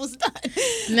and then it was done.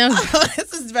 No. Oh,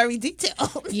 this is very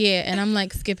detailed. Yeah, and I'm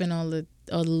like skipping all the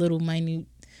little minute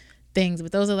things,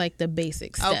 but those are like the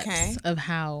basic steps Okay. of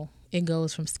how it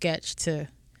goes from sketch to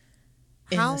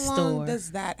in How the long store.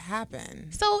 does that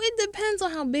happen? So it depends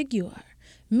on how big you are.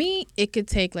 Me, it could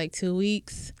take like 2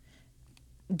 weeks.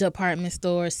 Department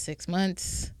store, 6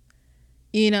 months.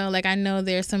 You know, like I know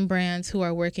there's some brands who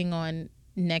are working on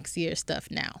next year's stuff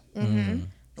now.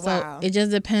 So Wow. it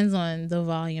just depends on the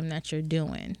volume that you're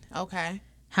doing, Okay.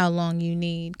 how long you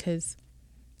need. Because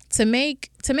to make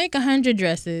 100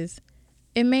 dresses,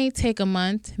 it may take a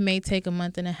month, may take a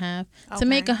month and a half. To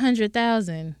make Okay.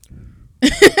 100,000,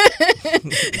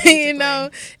 you know,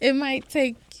 it might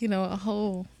take, you know, a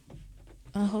whole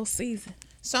season.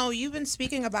 So you've been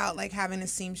speaking about like having a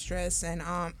seamstress and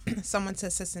someone to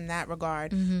assist in that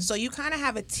regard. So you kind of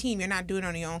have a team. You're not doing it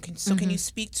on your own. Can you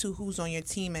speak to who's on your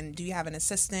team and do you have an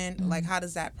assistant? Like how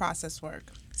does that process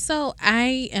work? So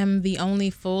I am the only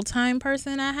full-time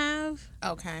person I have.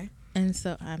 Okay. And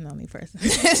so I'm the only person.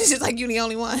 She's like, you the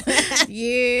only one.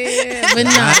 Yeah. But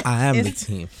no. I am the it's-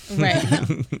 team. Right.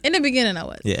 No. In the beginning I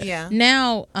was. Yeah. Yeah.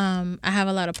 Now I have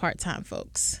a lot of part-time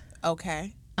folks.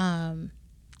 Okay.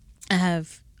 I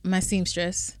have my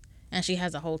seamstress, and she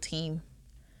has a whole team.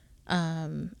 I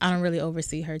don't really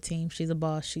oversee her team. She's a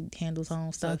boss. She handles her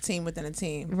own So a stuff. team within a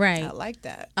team. Right. I like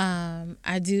that.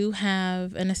 I do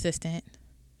have an assistant.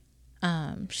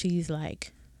 She's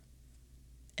like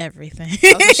everything.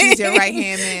 Oh, so she's your right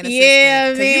hand man. Assistant. Yeah,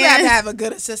 'Cause you man. have to have a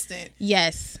good assistant.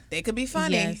 Yes. They could be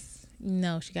funny. Yes.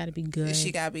 No, she got to be good.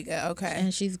 She gotta be good. Okay.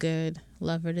 And she's good.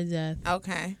 Love her to death.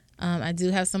 Okay. I do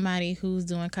have somebody who's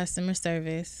doing customer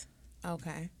service,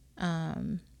 Okay.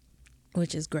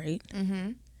 which is great.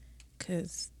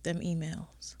 Cause them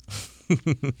emails.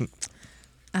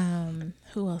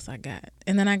 Who else I got?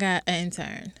 And then I got an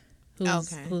intern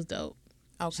who's dope.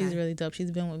 Okay. She's really dope. She's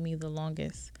been with me the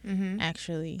longest,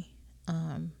 actually.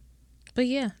 But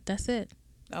yeah, that's it.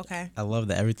 Okay. I love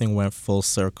that everything went full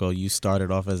circle. You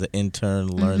started off as an intern,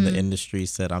 learned the industry,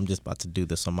 said, I'm just about to do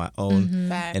this on my own.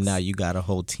 Facts. And now you got a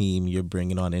whole team. You're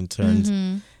bringing on interns.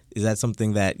 Is that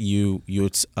something that you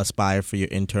aspire for your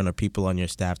intern or people on your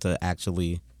staff to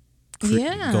actually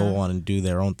go on and do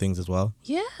their own things as well?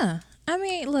 Yeah. I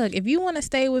mean, look, if you want to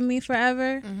stay with me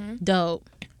forever, dope.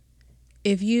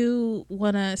 If you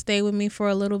want to stay with me for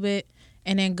a little bit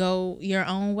and then go your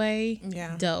own way,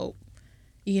 dope.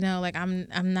 You know, like I'm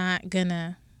not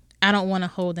gonna, I don't want to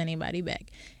hold anybody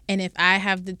back. And if I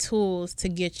have the tools to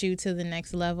get you to the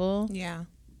next level,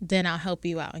 then I'll help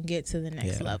you out and get to the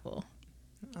next level.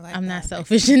 I'm not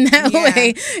selfish in that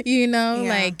way, you know,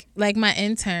 like my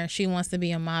intern, she wants to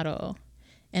be a model.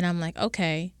 And I'm like,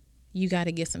 okay, you got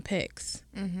to get some pics.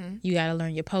 You got to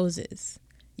learn your poses.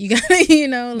 You got to, you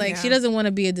know, like she doesn't want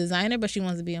to be a designer, but she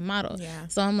wants to be a model.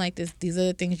 So I'm like, these are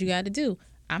the things you got to do.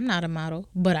 I'm not a model,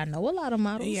 but I know a lot of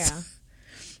models.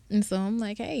 And so I'm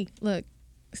like, hey, look,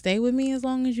 stay with me as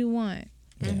long as you want.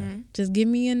 Just give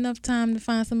me enough time to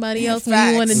find somebody else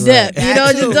when you want to dip. You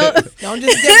know, just don't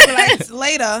just dip for like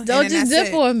later. Don't just dip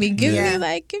for me. Give me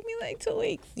like 2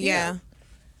 weeks.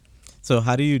 So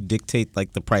how do you dictate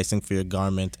like the pricing for your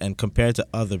garment, and compared to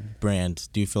other brands,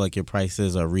 do you feel like your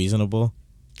prices are reasonable?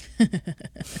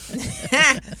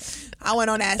 I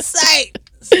went on that site.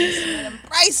 Some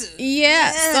prices.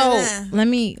 So let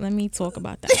me talk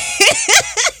about that.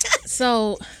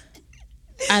 So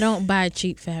I don't buy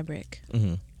cheap fabric.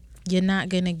 You're not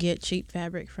gonna get cheap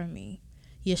fabric from me.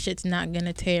 Your shit's not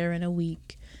gonna tear in a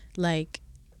week. Like,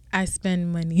 I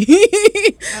spend money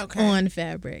on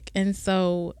fabric, and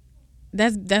so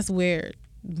that's where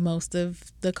most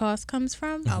of the cost comes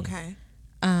from.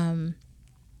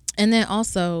 And then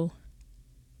also,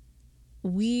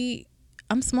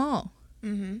 I'm small.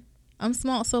 I'm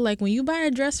small, so like when you buy a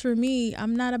dress for me,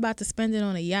 I'm not about to spend it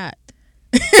on a yacht.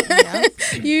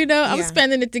 You know, I'm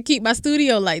spending it to keep my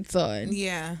studio lights on.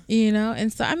 You know,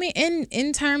 and so I mean,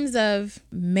 in terms of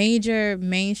major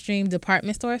mainstream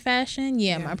department store fashion,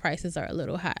 my prices are a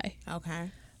little high.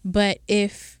 But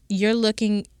if you're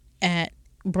looking at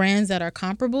brands that are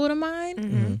comparable to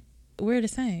mine, we're the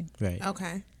same.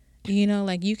 You know,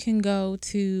 like you can go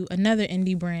to another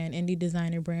indie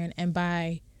designer brand, and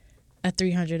buy a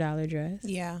 $300 dress.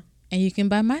 And you can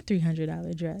buy my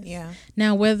 $300 dress.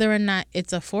 Now, whether or not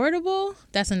it's affordable,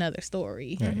 that's another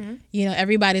story. You know,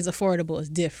 everybody's affordable is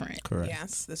different.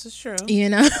 Yes, this is true. You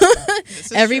know,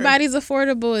 everybody's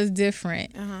affordable is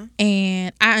different.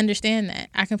 And I understand that.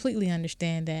 I completely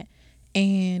understand that.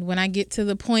 And when I get to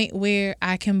the point where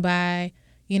I can buy,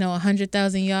 you know,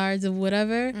 100,000 yards of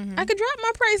whatever, I could drop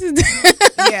my prices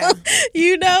down.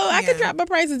 You know, I could drop my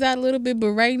prices down a little bit.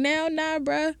 But right now, nah,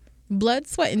 bruh. Blood,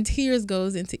 sweat, and tears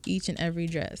goes into each and every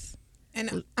dress.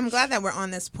 And I'm glad that we're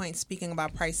on this point speaking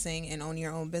about pricing and own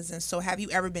your own business. So have you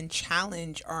ever been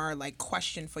challenged or like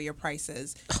questioned for your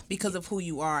prices because of who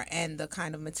you are and the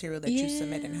kind of material that you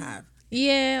submit and have?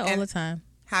 All the time.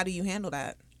 How do you handle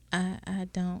that? I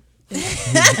don't. You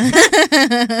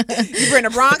bring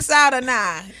the Bronx out or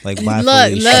not? Like,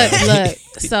 look.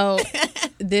 So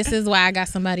this is why I got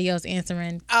somebody else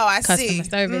answering customer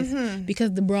service,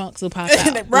 because the Bronx will pop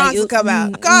out. The Bronx will come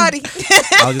out. Cardi.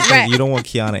 I was just saying, you don't want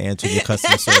Kiana answering your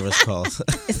customer service calls.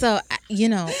 So, you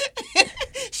know.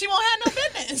 She won't have no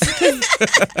business.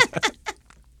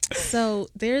 So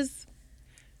there's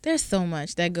so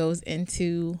much that goes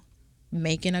into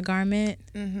making a garment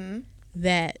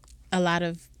that a lot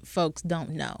of folks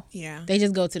don't know. They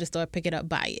just go to the store, pick it up,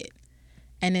 buy it.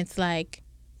 And it's like,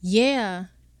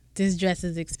 this dress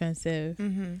is expensive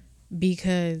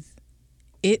because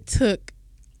it took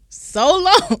so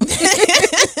long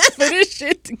for this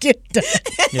shit to get done.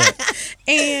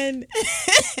 And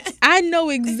I know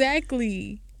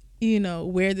exactly, you know,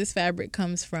 where this fabric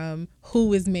comes from,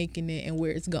 who is making it, and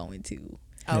where it's going to.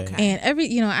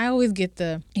 And I always get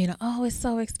the, you know, oh, it's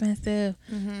so expensive.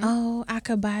 Oh, I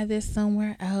could buy this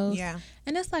somewhere else.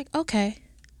 And it's like, okay,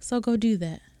 so go do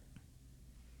that.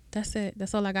 That's it.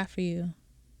 That's all I got for you.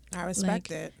 I respect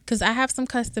it. Because I have some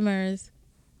customers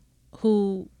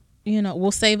who, you know,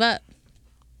 will save up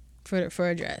for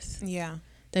a dress.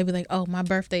 They'll be like, oh, my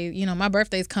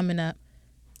birthday's coming up.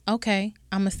 Okay,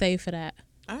 I'm going to save for that.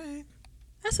 All right.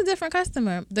 That's a different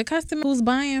customer. The customer who's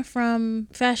buying from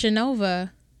Fashion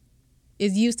Nova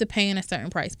is used to paying a certain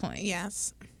price point.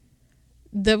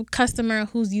 The customer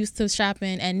who's used to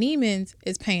shopping at Neiman's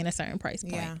is paying a certain price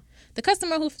point. The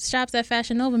customer who shops at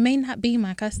Fashion Nova may not be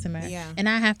my customer. And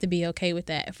I have to be okay with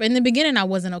that. In the beginning, I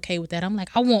wasn't okay with that. I'm like,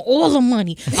 I want all the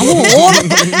money. I want all the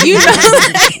money. You know,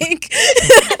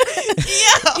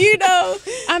 like, you know,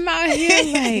 I'm out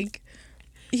here like,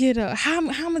 you know, how I'm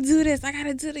gonna do this? I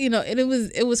gotta do this. You know, and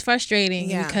it was frustrating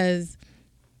because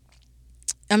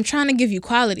I'm trying to give you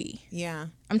quality.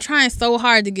 I'm trying so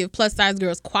hard to give plus size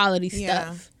girls quality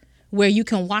stuff. where you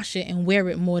can wash it and wear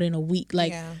it more than a week.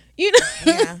 Like, Yeah. you know,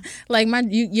 Yeah. like my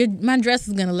dress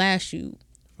is gonna last you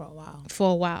For a while.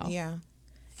 for a while. Yeah.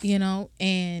 You know,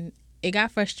 and it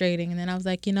got frustrating, and then I was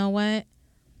like, you know what?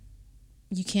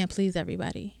 You can't please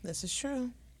everybody. This is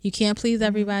true. You can't please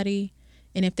everybody,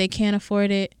 and if they can't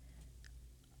afford it,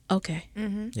 okay.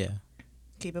 Yeah.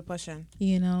 Keep it pushing.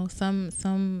 You know, some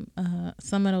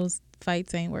of those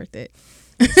fights ain't worth it.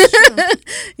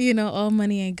 You know, all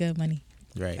money ain't good money.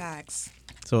 Right. Facts.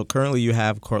 So currently you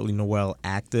have Courtney Noel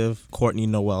active, Courtney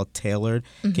Noel tailored.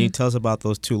 Can you tell us about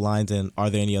those two lines, and are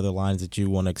there any other lines that you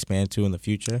want to expand to in the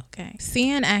future? Okay.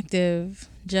 CN Active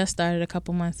just started a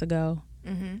couple months ago,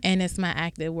 and it's my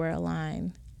active wear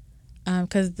line.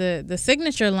 Because the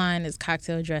signature line is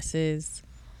cocktail dresses,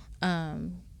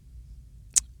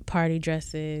 party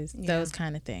dresses, those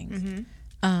kind of things.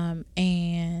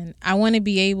 And I want to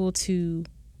be able to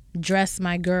dress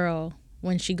my girl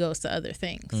when she goes to other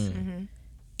things.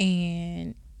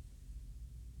 And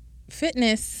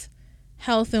fitness,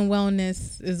 health, and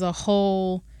wellness is a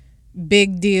whole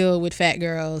big deal with fat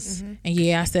girls. And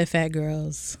yeah, I said fat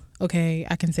girls. Okay,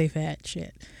 I can say fat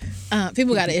shit.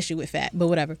 People got an issue with fat, but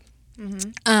whatever.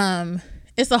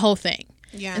 It's a whole thing.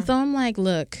 Yeah. And so I'm like,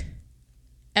 look,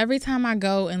 every time I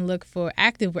go and look for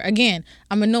activewear, again,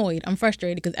 I'm annoyed. I'm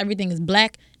frustrated because everything is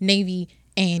black, navy,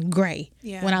 and gray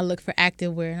when I look for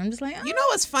activewear. And I'm just like, You know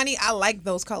what's funny? I like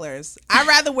those colors. I'd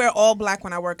rather wear all black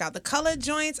when I work out. The color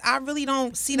joints, I really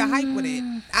don't see the hype with it.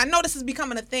 I know this is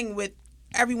becoming a thing with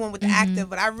everyone with the active,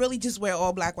 but I really just wear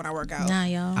all black when I work out. nah,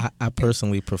 y'all. I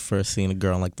personally prefer seeing a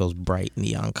girl in like those bright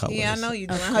neon colors. Yeah, I know you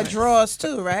doing. Her drawers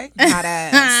too, right? Hot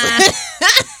ass.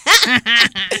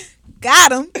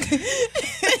 Got him.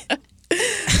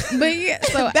 But yeah,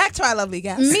 so Back to our lovely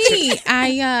guest. me,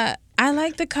 I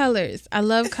like the colors. I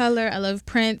love color. I love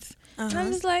prints. And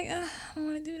I'm just like, I don't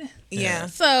want to do that. Yeah.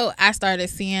 So I started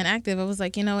CN Active. I was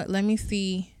like, you know what? Let me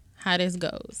see how this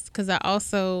goes. Because I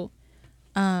also,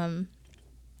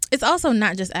 it's also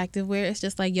not just activewear. It's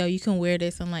just like, yo, you can wear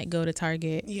this and like go to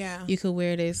Target. Yeah. You could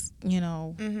wear this, you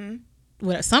know.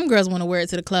 What, some girls want to wear it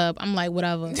to the club. I'm like,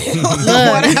 whatever. Look,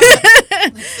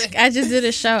 I just did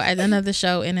another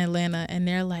show in Atlanta, and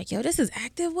they're like, yo, this is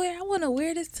activewear. I want to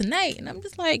wear this tonight. And I'm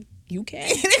just like, you can.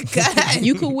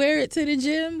 You could wear it to the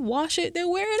gym, wash it, then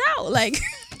wear it out. Like,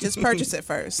 Just purchase it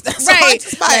first. That's right.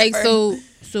 all. Like,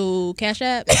 so Cash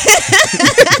App,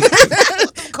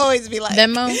 Coins be like,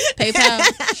 Venmo, PayPal,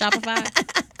 Shopify.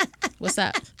 What's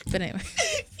up? But anyway.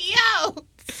 yo.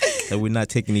 And we're not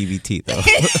taking EBT though.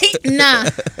 Nah,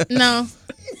 no.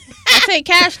 I take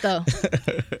cash though.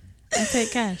 I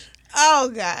take cash.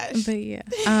 Oh gosh. But yeah.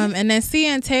 And then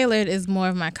CN Tailored is more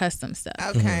of my custom stuff.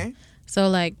 Okay. So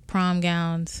like prom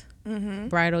gowns,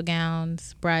 bridal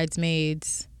gowns,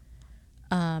 bridesmaids.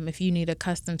 If you need a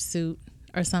custom suit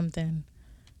or something,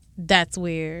 that's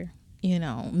where, you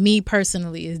know, me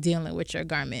personally is dealing with your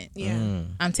garment. Yeah.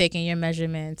 I'm taking your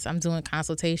measurements. I'm doing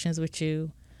consultations with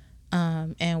you.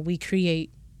 And we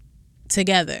create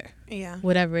together Yeah.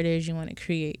 whatever it is you want to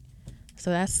create. So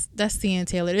that's CN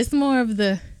Tailored. It's more of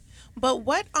the But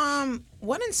what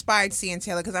inspired CN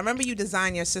Taylor? Because I remember you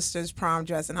designed your sister's prom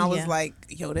dress, and I was Yeah. like,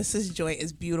 "Yo, this joint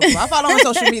is beautiful." I followed on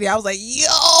social media. I was like,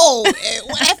 "Yo,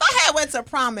 if I had went to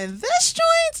prom in this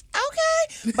joint,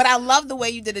 okay." But I love the way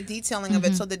you did the detailing of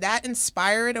it. So did that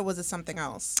inspire it, or was it something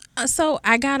else? so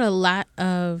I got a lot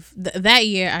of that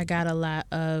year. I got a lot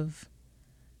of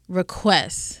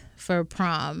requests for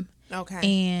prom, Okay.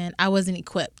 and I wasn't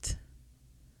equipped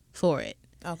for it.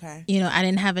 Okay. You know, I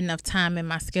didn't have enough time in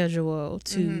my schedule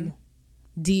to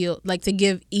to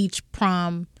give each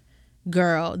prom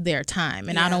girl their time.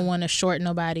 And I don't want to short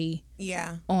nobody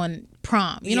Yeah. on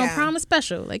prom. You know, Yeah. prom is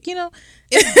special. Like, you know,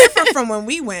 It's different from when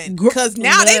we went, because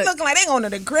now they Look. looking like they going to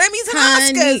the Grammys and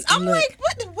Honey, Oscars. I'm look. like,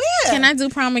 what? Where? can I do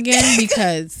prom again?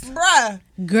 Because, Bruh,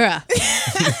 girl,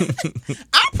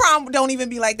 our prom don't even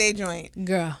be like they joint.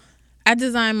 girl, I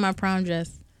designed my prom dress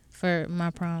for my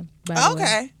prom. By the way.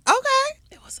 Okay. Okay.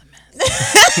 It was a mess.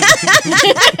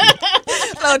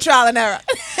 Little trial and error.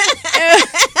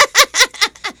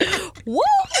 Woo!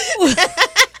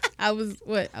 I was,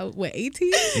 what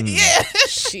 18? Yeah.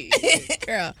 Shit,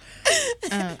 girl.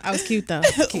 I was cute though.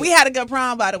 Cute. We had a good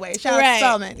prom, by the way. Shout out Right. to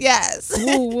Spelman. Yes.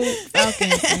 Woo woo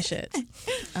Falcons and shit.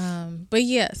 But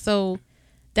yeah, so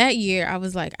that year I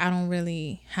was like, I don't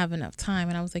really have enough time,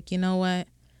 and I was like, you know what?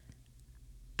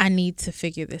 I need to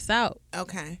figure this out.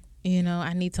 Okay. You know,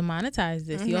 I need to monetize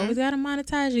this. You always gotta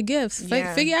monetize your gifts.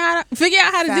 Yeah. Figure out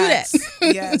how to do that. Facts.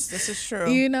 Yes, this is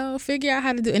true. You know, figure out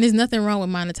how to do. And there's nothing wrong with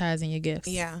monetizing your gifts.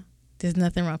 Yeah. There's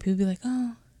nothing wrong. People be like,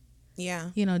 oh, Yeah.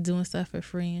 You know, doing stuff for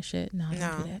free and shit. No,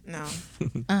 don't do that.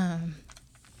 No.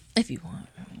 If you want.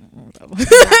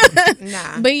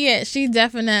 Nah. But yeah, she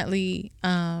definitely,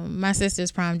 my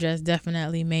sister's prom dress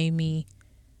definitely made me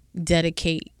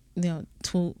dedicate, you know,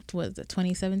 what is it,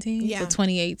 2017? Yeah. So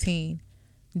 2018,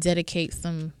 dedicate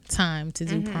some time to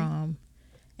do Mm-hmm. prom.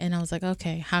 And I was like,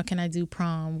 okay, how can I do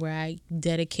prom where I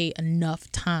dedicate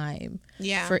enough time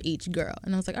Yeah. for each girl?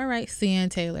 And I was like, all right, CN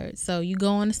Tailored. So you go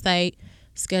on the site,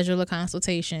 schedule a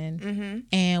consultation, Mm-hmm.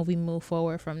 and we move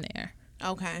forward from there.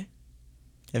 Okay.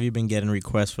 Have you been getting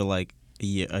requests for like a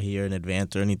year in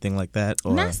advance or anything like that?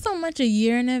 Or Not so much a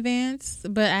year in advance,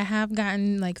 but I have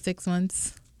gotten like 6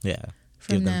 months yeah,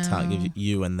 from give them now. time, give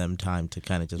you and them time to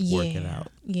kind of just work it out.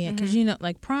 Yeah, because you know,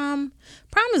 like prom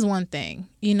is one thing.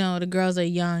 You know, the girls are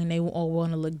young, they all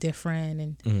want to look different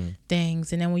and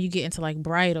things. And then when you get into like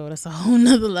bridal, that's a whole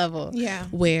nother level. Yeah.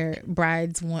 Where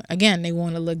brides they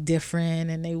want to look different,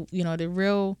 and they, you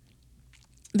know,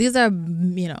 these are,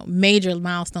 you know, major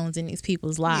milestones in these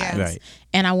people's lives. Yeah. Right.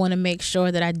 And I want to make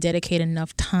sure that I dedicate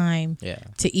enough time Yeah.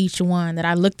 to each one, that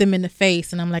I look them in the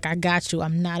face and I'm like, I got you.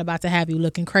 I'm not about to have you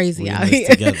looking crazy We're in out this here.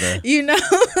 together. You know?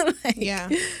 Like, Yeah.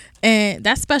 and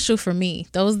that's special for me.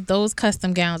 Those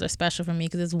custom gowns are special for me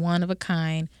because it's one of a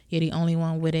kind. You're the only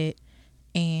one with it.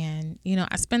 And, you know,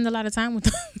 I spend a lot of time with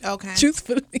them. Okay.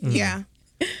 Truthfully. Yeah.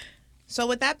 So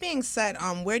with that being said,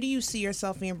 where do you see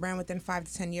yourself and your brand within 5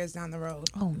 to 10 years down the road?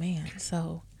 Oh, man.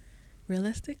 So,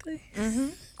 realistically,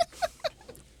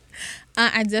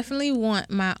 I definitely want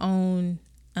my own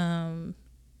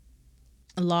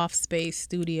loft space,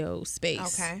 studio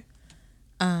space. Okay.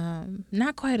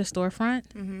 Not quite a storefront.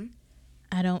 Mm-hmm.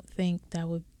 I don't think that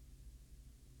would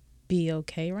be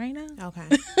okay right now. Okay.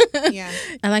 Yeah.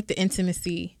 I like the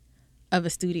intimacy of a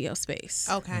studio space.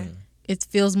 Okay. It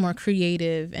feels more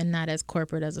creative and not as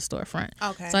corporate as a storefront.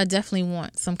 Okay. So I definitely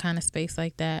want some kind of space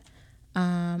like that.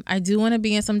 I do want to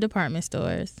be in some department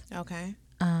stores. Okay.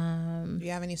 Do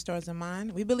you have any stores in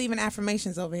mind? We believe in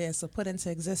affirmations over here, so put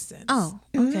into existence. Oh,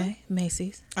 okay.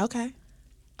 Macy's. Okay.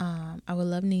 I would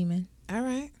love Neiman, All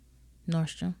right.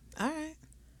 Nordstrom. All right.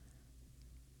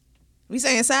 We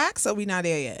saying Saks, so we not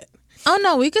there yet. Oh,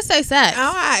 no, we could say Saks.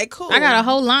 All right, cool. I got a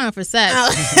whole line for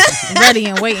Saks. Ready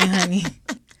and waiting, honey.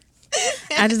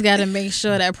 I just got to make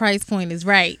sure that price point is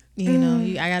right. You know,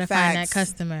 I got to find that Facts.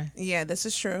 customer Yeah, this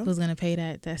is true. who's going to pay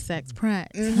that Saks price.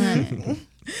 honey.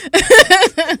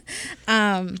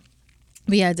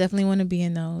 But yeah, I definitely want to be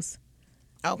in those.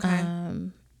 Okay.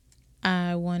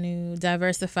 I want to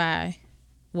diversify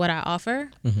what I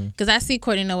offer because I see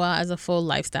Courtney Noel as a full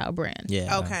lifestyle brand.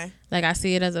 Yeah. Okay. Like I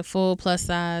see it as a full plus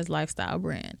size lifestyle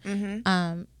brand.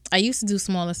 I used to do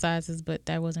smaller sizes, but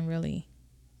that wasn't really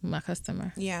my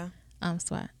customer. Yeah.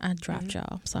 So I dropped y'all.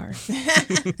 I'm sorry.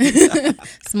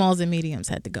 Smalls and mediums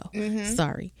had to go.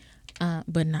 Sorry,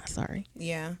 but not sorry.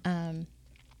 Yeah.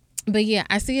 But yeah,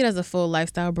 I see it as a full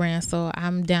lifestyle brand. So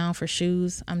I'm down for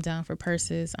shoes. I'm down for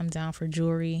purses. I'm down for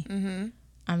jewelry.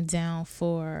 I'm down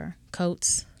for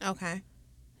coats, Okay.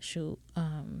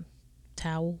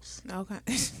 towels, Okay.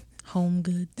 home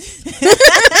goods.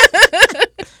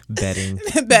 Bedding.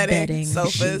 Bedding.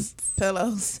 Sofas.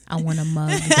 Pillows. I want a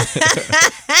mug.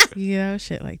 You know,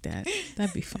 shit like that.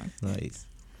 That'd be fun. Nice.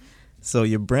 So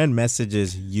your brand message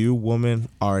is "You woman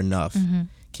are enough."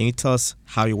 Can you tell us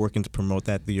how you're working to promote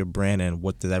that through your brand and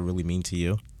what does that really mean to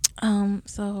you?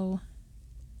 So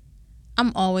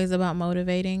I'm always about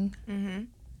motivating.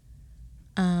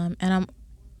 And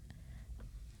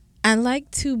I like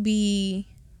to be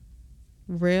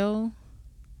real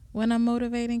when I'm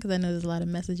motivating because I know there's a lot of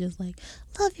messages like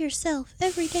love yourself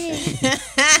every day,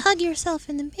 hug yourself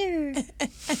in the mirror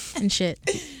and shit.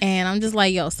 And I'm just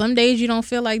like, yo, some days you don't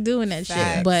feel like doing that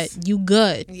Facts. shit, but you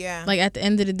good. Yeah. Like at the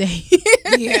end of the day,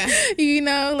 Yeah. you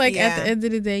know, like at the Yeah. end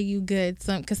of the day, you good.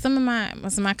 Because some of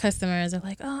my customers are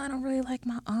like, oh, I don't really like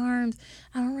my arms.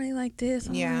 I don't really like this. I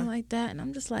don't Yeah. really like that. And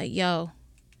I'm just like, yo,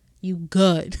 you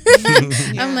good.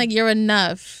 Yeah. I'm like, you're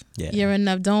enough. Yeah. You're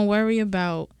enough. Don't worry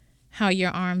about how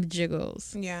your arm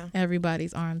jiggles. Yeah.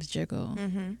 Everybody's arms jiggle.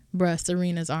 Bruh,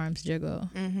 Serena's arms jiggle.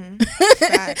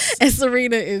 Facts. And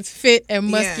Serena is fit and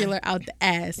Yeah. muscular out the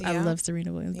ass. I Yeah. love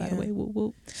Serena Williams, by the Yeah. way. Whoop,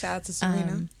 whoop. Shout out to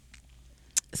Serena.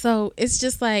 So it's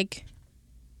just like,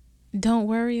 don't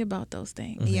worry about those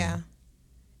things. Yeah.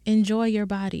 Enjoy your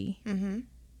body Mm-hmm.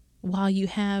 while you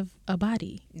have a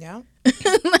body. Yeah.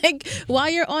 Like, while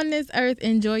you're on this earth,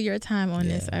 enjoy your time on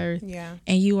this earth. Yeah.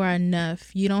 And you are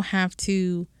enough. You don't have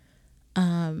to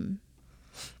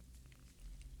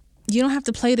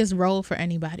play this role for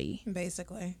anybody.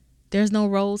 Basically. There's no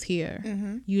roles here.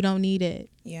 Mm-hmm. You don't need it.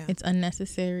 Yeah. It's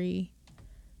unnecessary.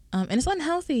 And it's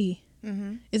unhealthy.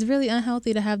 It's really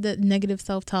unhealthy to have that negative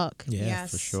self-talk. Yeah,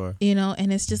 Yes. for sure. You know,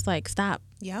 and it's just like, stop.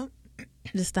 Yep.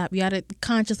 Just stop. You got to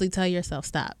consciously tell yourself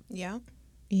stop. Yep.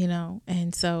 You know,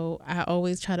 and so I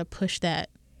always try to push that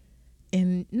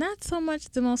in not so much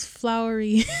the most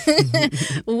flowery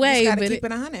way, Just gotta but keep it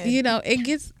 100. you know, it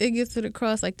gets it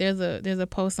across. Like there's a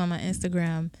post on my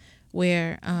Instagram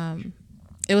where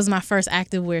it was my first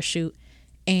active wear shoot,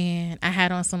 and I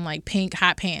had on some like pink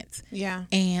hot pants, Yeah.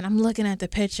 and I'm looking at the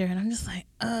picture and I'm just like,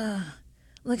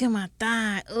 look at my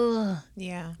thigh,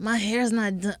 Yeah. my hair's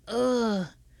not done,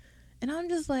 and I'm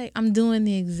just like, I'm doing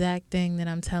the exact thing that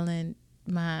I'm telling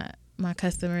my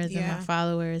customers and Yeah. my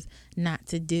followers not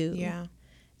to do. Yeah.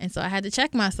 And so I had to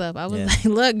check myself. I was Yeah. like,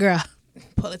 look, girl,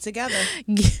 Pull it together.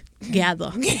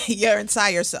 gather. You're inside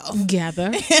yourself.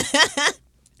 Gather.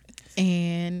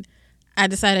 And I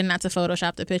decided not to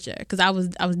Photoshop the picture because I was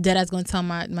dead ass going to tell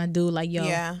my dude, like, yo,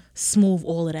 Yeah. smooth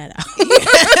all of that out.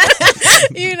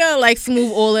 You know, like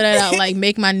smooth all of that out. Like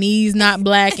make my knees not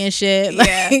black and shit.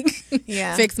 Yeah. Like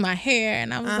Yeah. fix my hair.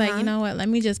 And I was like, you know what? Let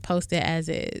me just post it as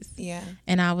is. Yeah.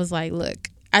 And I was like, look,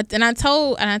 I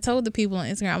told the people on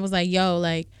Instagram, I was like, yo,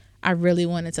 like, I really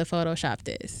wanted to Photoshop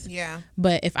this. Yeah.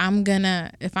 But if I'm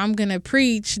gonna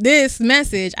preach this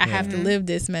message, I have to live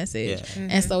this message. Yeah.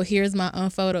 And so here's my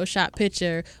unphotoshopped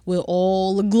picture with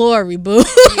all the glory, boo.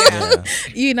 Yeah.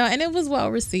 You know, and it was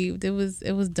well received. It was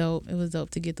dope. It was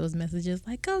dope to get those messages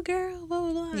like, go girl, blah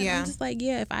blah blah. And Yeah. I'm just like,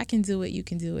 yeah, if I can do it, you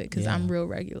can do it, because Yeah. I'm real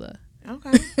regular.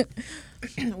 Okay.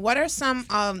 What are some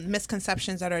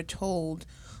misconceptions that are told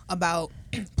about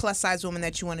plus size women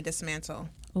that you want to dismantle?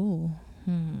 Ooh.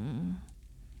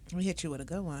 We hit you with a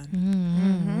good one.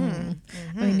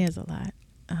 I mean, there's a lot.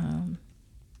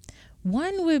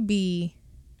 One would be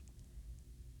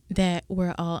that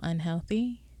we're all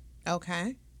unhealthy.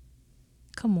 Okay.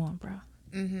 Come on, bro.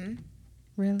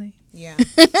 Really? Yeah.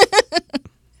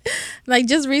 Like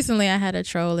just recently, I had a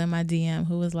troll in my DM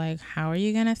who was like, "How are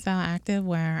you gonna sell active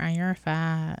wear and you're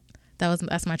fat?"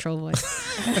 That's my troll voice.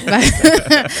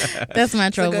 That's my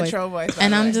It's a troll good voice. troll voice. by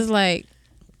And the I'm way. just like,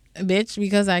 bitch,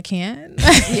 because I can.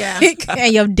 Yeah.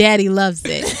 And your daddy loves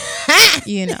it.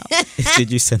 You know. Did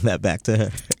you send that back to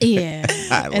her? Yeah.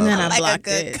 I And then love I it. blocked Like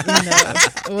a it. good You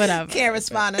know, whatever. Can't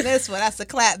respond to this one. That's a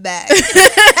clap back.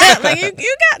 Like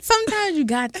you got, sometimes you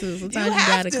got to. Sometimes You you have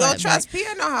gotta to. clap Don't trust me.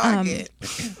 I know how I get.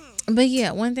 But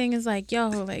yeah, one thing is like, yo,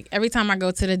 like every time I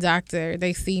go to the doctor,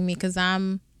 they see me because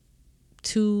I'm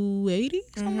 280,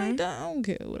 something like that. I don't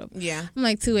care, whatever. Yeah. I'm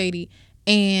like 280,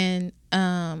 and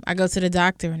I go to the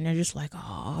doctor, and they're just like,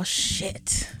 oh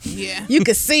shit. Yeah. You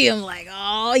can see them like,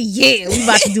 oh yeah, we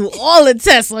about to do all the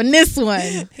tests on this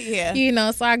one. Yeah. You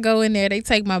know, so I go in there, they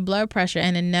take my blood pressure,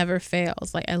 and it never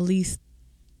fails. Like at least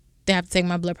they have to take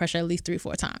my blood pressure at least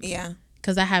 3-4 times. Yeah.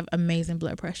 Because I have amazing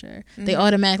blood pressure. They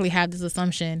automatically have this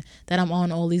assumption that I'm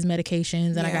on all these medications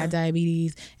and I Yeah. got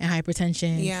diabetes and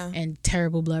hypertension Yeah. and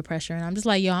terrible blood pressure. And I'm just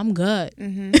like, yo, I'm good.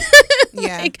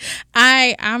 Yeah. Like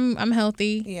I'm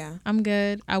healthy. Yeah. I'm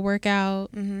good. I work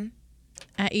out.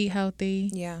 I eat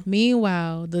healthy. Yeah.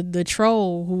 Meanwhile, the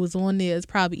troll who was on there is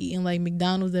probably eating like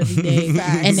McDonald's every day,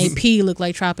 Facts. and they pee look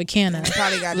like Tropicana.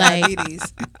 Probably got Like-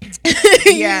 diabetes.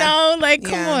 You Yeah. know, like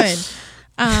come Yeah.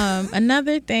 on.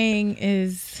 Another thing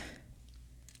is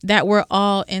that we're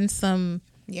all in some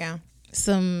Yeah.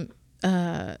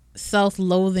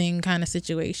 self-loathing kind of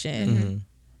situation.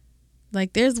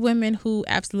 Like there's women who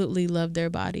absolutely love their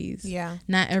bodies. Yeah.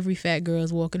 Not every fat girl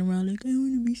is walking around like, I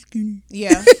want to be skinny.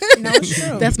 Yeah. No, it's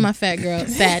true. That's my fat girl,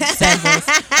 sad voice.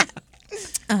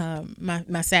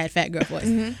 My sad fat girl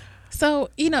voice. So,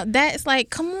 you know, that's like,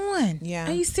 come on. Yeah.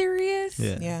 Are you serious?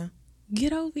 Yeah. Yeah.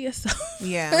 Get over yourself.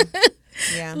 Yeah.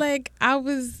 Yeah. Like I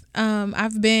was,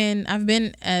 I've been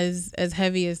as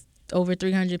heavy as over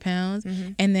 300 pounds,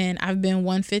 and then I've been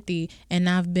 150, and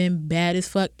I've been bad as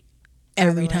fuck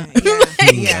every By time. the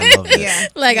way. Yeah. I love it. Yeah.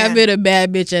 Like Yeah. I've been a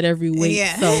bad bitch at every weight,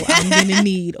 Yeah. so I'm gonna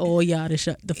need all y'all to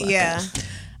shut the fuck Yeah.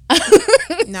 up.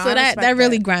 No, So I that respect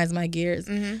really grinds my gears,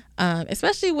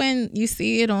 especially when you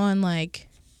see it on like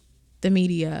the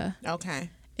media. Okay.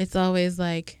 It's always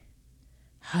like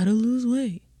how to lose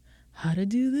weight, how to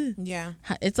do this. Yeah.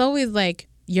 It's always like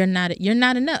you're not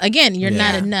enough. Again, you're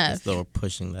not Yeah. enough. So we're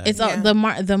pushing that. It's Yeah.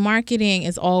 all the marketing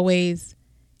is always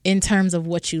in terms of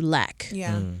what you lack,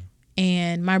 Yeah.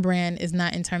 and my brand is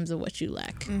not in terms of what you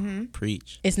lack.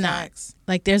 Preach. It's not. Facts.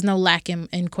 Like there's no lack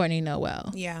in Courtney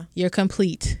Noel. Yeah. You're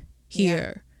complete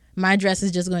here. My dress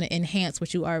is just going to enhance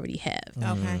what you already have.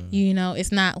 Okay. You know,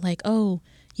 it's not like, oh,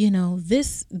 you know,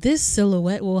 this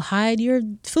silhouette will hide your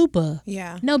fupa.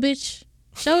 Yeah. No, bitch.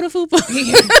 Show the fupa.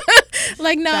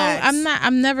 Like, no, Facts.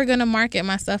 I'm never going to market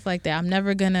my stuff like that. I'm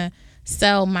never going to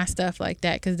sell my stuff like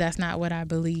that because that's not what I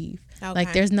believe.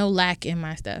 Like, there's no lack in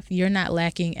my stuff. You're not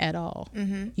lacking at all.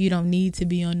 You don't need to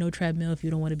be on no treadmill if you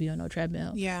don't want to be on no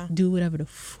treadmill. Yeah. Do whatever the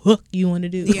fuck you want to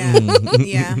do. Yeah.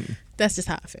 Yeah. That's just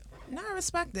how I feel. No, I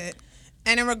respect it.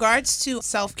 And in regards to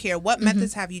self-care, what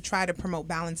methods have you tried to promote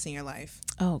balance in your life?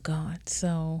 Oh, God.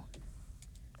 So,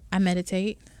 I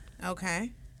meditate.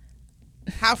 Okay.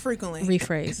 How frequently?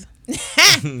 Rephrase.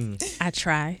 I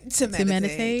try To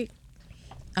meditate.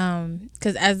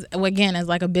 Because as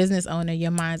like a business owner,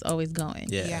 your mind's always going.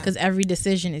 Yeah. Because every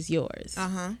decision is yours.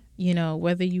 Uh-huh. You know,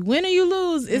 whether you win or you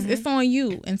lose, it's on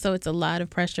you. And so it's a lot of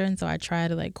pressure. And so I try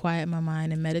to like quiet my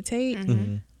mind and meditate.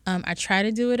 I try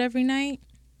to do it every night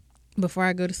before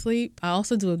I go to sleep. I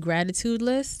also do a gratitude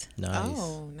list. Nice.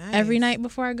 Oh, nice. Every night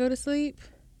before I go to sleep.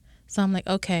 So I'm like,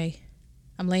 okay,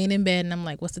 I'm laying in bed and I'm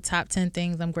like, what's the top 10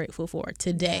 things I'm grateful for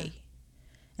today?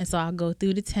 And so I'll go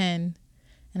through the 10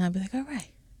 and I'll be like, all right.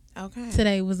 Okay.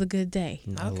 Today was a good day.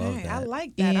 I love that. I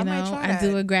like that. You I know, might try I that.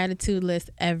 do a gratitude list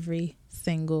every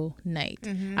single night.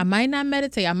 I might not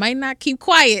meditate. I might not keep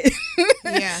quiet.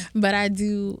 Yeah. But I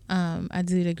do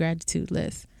the gratitude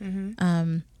list. And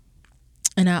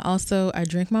I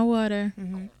drink my water.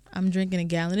 I'm drinking a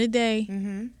gallon a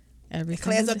day. Every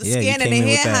Clears single up the day. Yeah, you skin and came the in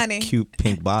with hair, that honey. cute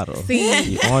pink bottle.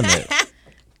 See? You on it.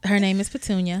 Her name is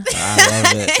Petunia. I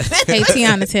love it. Hey,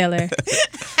 Tiana Taylor.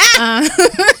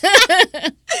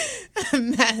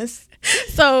 Mess.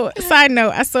 So, side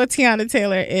note, I saw Tiana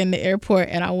Taylor in the airport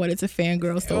and I wanted to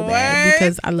fangirl so bad Word?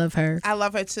 because I love her. I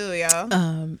love her too,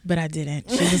 yo. But I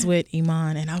didn't. She was with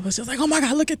Iman and I was just like, oh my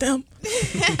God, look at them.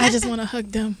 I just want to hug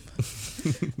them.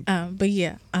 But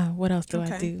yeah, what else do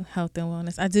I do? Health and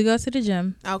wellness. I do go to the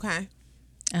gym. Okay.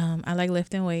 I like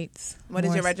lifting weights. What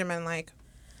is your regimen like?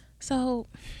 So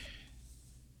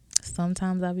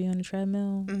sometimes I'll be on the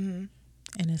treadmill.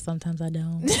 And then sometimes I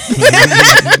don't. Look.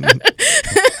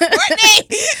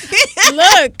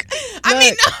 I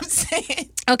mean, no, I'm saying.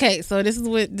 Okay, so this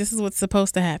is what's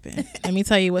supposed to happen. Let me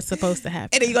tell you what's supposed to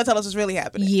happen. And then you gonna tell us what's really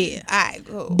happening. Yeah. All right,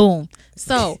 cool. Boom.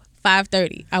 So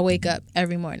 5:30, I wake up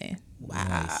every morning.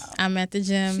 Wow. I'm at the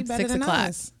gym, She better 6 than o'clock.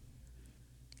 us.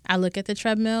 I look at the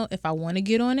treadmill. If I want to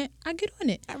get on it, I get on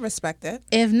it. I respect it.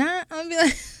 If not, I'll be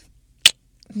like,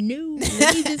 no,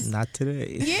 let me just, Not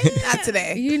today. yeah. Not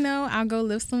today. You know, I'll go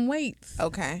lift some weights.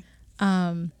 Okay.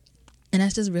 And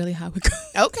that's just really how it goes.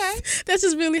 Okay. That's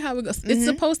just really how it goes. It's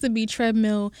supposed to be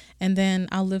treadmill, and then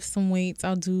I'll lift some weights.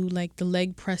 I'll do like the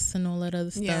leg press and all that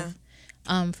other stuff.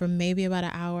 For maybe about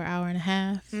an hour and a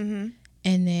half. And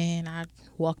then I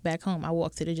walk back home. I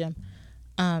walk to the gym.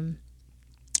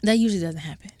 That usually doesn't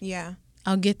happen. Yeah.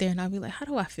 I'll get there and I'll be like, how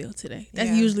do I feel today? That's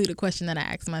Yeah. usually the question that I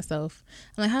ask myself.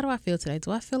 I'm like, how do I feel today?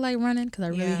 Do I feel like running? Because I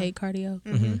really Yeah. hate cardio.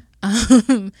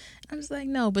 I'm just like,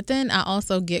 no. But then I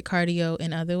also get cardio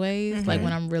in other ways. Like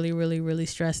when I'm really, really, really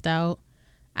stressed out,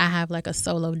 I have like a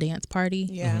solo dance party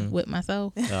with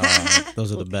myself.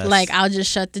 Those are the best. Like I'll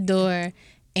just shut the door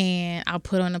and I'll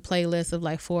put on a playlist of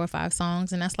like 4 or 5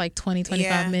 songs, and that's like 25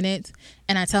 Yeah. minutes.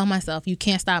 And I tell myself, you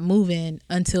can't stop moving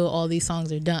until all these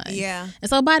songs are done. Yeah. And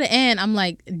so by the end, I'm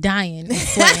like dying and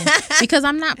sweating because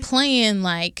I'm not playing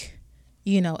like,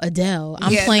 you know, Adele.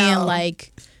 I'm Yeah, playing no.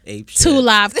 like Ape shit. 2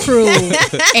 Live Crew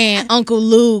and Uncle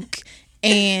Luke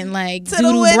and like To the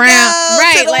Doodoo window, Brown.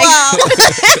 to the Like,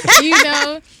 wall. you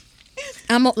know,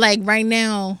 I'm like right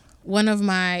now, one of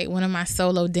my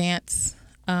solo dance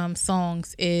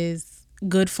songs is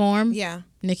Good Form. Yeah.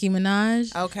 Nicki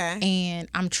Minaj. Okay. And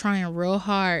I'm trying real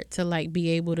hard to like be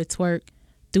able to twerk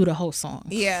through the whole song.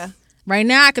 Yeah. Right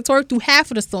now I can twerk through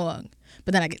half of the song,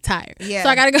 but then I get tired. Yeah. So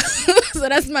I gotta go. So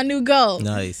that's my new goal.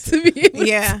 Nice. To be able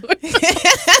Yeah. to twerk.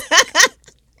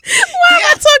 Why am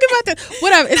I talking about this?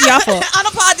 Whatever. It's y'all fault.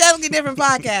 Unapologetically different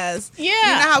podcast. Yeah.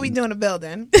 You know how we do in the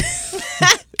building. I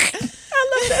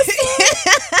love that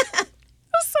song.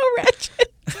 I'm so ratchet.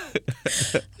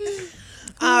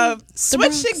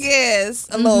 Switching gears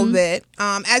a little bit.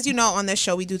 As you know, on this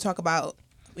show, we do talk a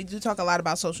lot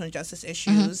about social injustice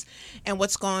issues and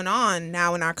what's going on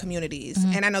now in our communities.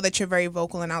 And I know that you're very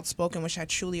vocal and outspoken, which I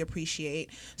truly appreciate.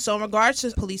 So in regards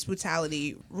to police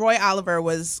brutality, Roy Oliver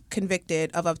was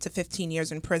convicted of up to 15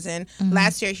 years in prison.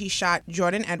 Last year, he shot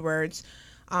Jordan Edwards.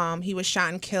 He was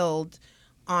shot and killed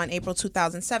on April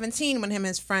 2017 when him and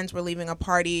his friends were leaving a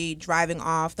party, driving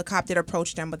off. The cop did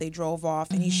approach them, but they drove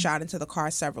off, and he shot into the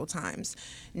car several times.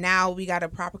 Now we got a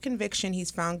proper conviction.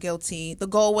 He's found guilty. The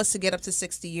goal was to get up to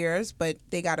 60 years, but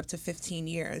they got up to 15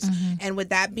 years. And with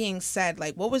that being said,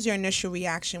 like, what was your initial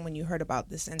reaction when you heard about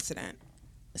this incident?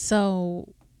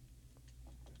 So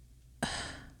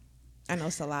I know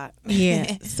it's a lot.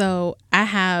 yeah. So I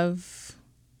have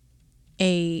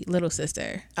a little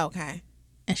sister, Okay.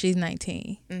 and she's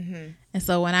 19. Mm-hmm. And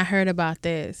so when I heard about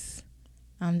this,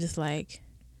 I'm just like,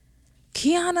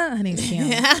 Kiana, her name's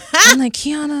Kiana. I'm like,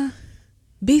 Kiana,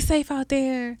 be safe out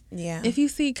there. Yeah. If you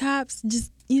see cops,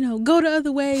 just, go the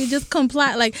other way. Just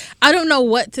comply. Like, I don't know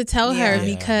what to tell her Yeah.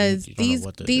 because You don't know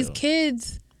what to these do.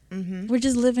 kids Mm-hmm. were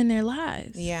just living their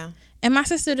lives. Yeah. And my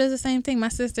sister does the same thing. My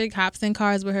sister hops in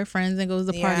cars with her friends and goes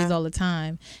to parties Yeah. all the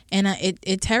time. And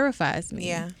it terrifies me.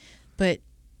 Yeah. But,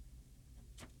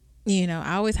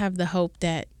 I always have the hope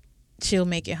that she'll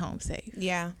make it home safe.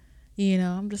 Yeah.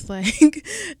 I'm just like,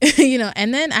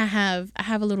 and then I have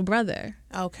a little brother.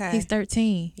 Okay. He's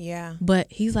 13, Yeah. but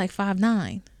he's like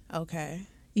 5'9", Okay.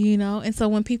 and so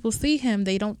when people see him,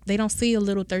 they don't see a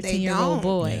little They 13-year-old don't.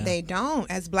 boy. Yeah. They don't.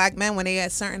 As black men, when they at a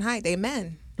certain height, they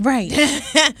men. Right.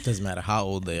 Doesn't matter how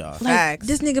old they are. Like, Facts.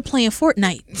 this nigga playing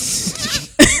Fortnite.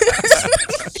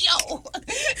 Yo.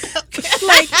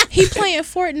 Like, he playing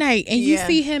Fortnite, and you Yeah.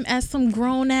 see him as some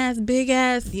grown-ass,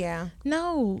 big-ass. Yeah.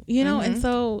 No, and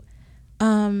so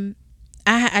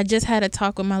I just had a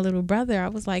talk with my little brother. I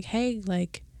was like, hey,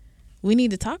 like, we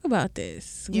need to talk about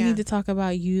this. We Yeah. need to talk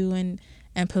about you and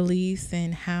police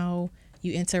and how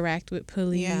you interact with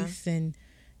police and,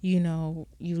 you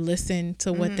listen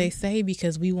to what they say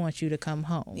because we want you to come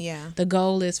home. Yeah. The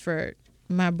goal is for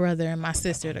my brother and my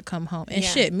sister to come home. And Yeah.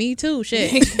 shit, me too,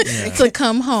 to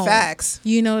come home. Facts. The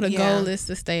Yeah. goal is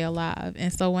to stay alive.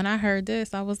 And so when I heard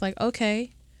this, I was like,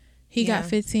 okay, he got Yeah.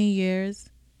 15 years.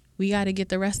 We got to get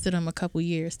the rest of them a couple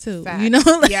years too. Facts.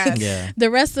 Like, Yes. Yeah.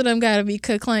 the rest of them got to be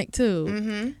clank too.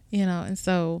 Mm-hmm. And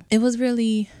so it was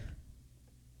really,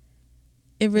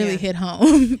 Yeah. hit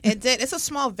home. It did. It's a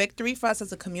small victory for us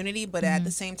as a community, but at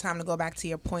the same time, to go back to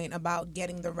your point about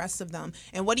getting the rest of them.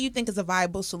 And what do you think is a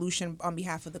viable solution on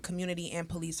behalf of the community and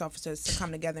police officers to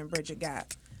come together and bridge a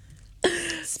gap?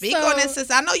 Speak So- on this,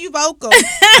 sis. I know you vocal.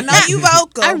 I know you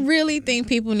vocal. I really think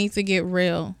people need to get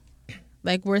real.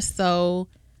 Like, we're so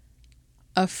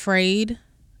afraid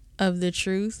of the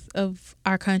truth of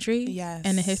our country Yes.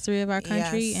 and the history of our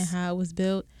country Yes. and how it was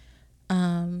built,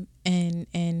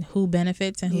 and who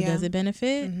benefits and who Yeah. doesn't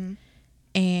benefit. Mhm.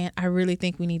 And I really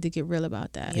think we need to get real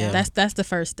about that. Yeah. That's the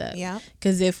first step. Yeah.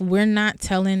 Because if we're not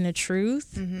telling the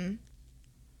truth, Mm-hmm.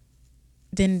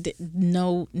 then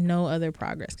no other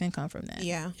progress can come from that.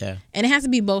 Yeah. Yeah. And it has to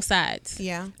be both sides.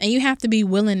 Yeah. And you have to be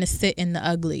willing to sit in the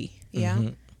ugly. Yeah.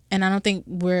 Mhm. And I don't think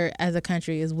we're, as a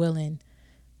country, is willing.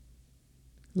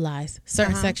 Lies.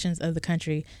 Certain sections of the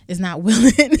country is not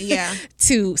willing Yeah.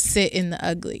 to sit in the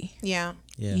ugly. Yeah.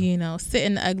 Yeah. Sit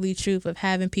in the ugly truth of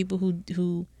having people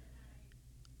who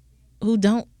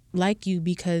don't like you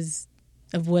because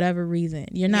of whatever reason.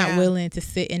 You're not Yeah. willing to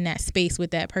sit in that space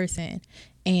with that person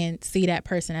and see that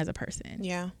person as a person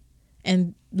Yeah.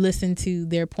 and listen to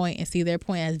their point and see their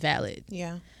point as valid.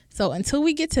 Yeah. So until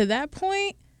we get to that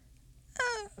point,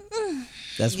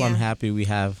 That's why I'm Yeah. happy we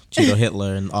have Cheeto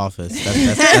Hitler in office.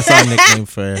 That's our nickname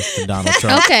for Donald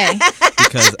Trump. okay,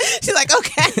 Because She's like,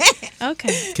 okay.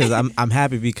 okay. I'm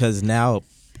happy because now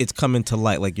it's coming to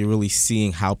light. Like, you're really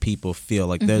seeing how people feel.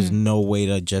 Like, there's no way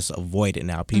to just avoid it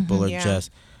now. People are Yeah.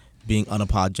 just being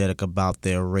unapologetic about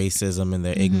their racism and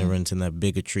their ignorance and their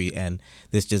bigotry, and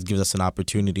this just gives us an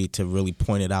opportunity to really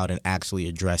point it out and actually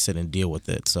address it and deal with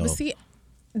it. So But see,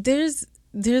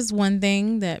 there's one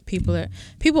thing that people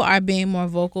are being more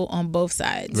vocal on both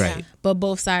sides, Right. But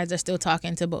both sides are still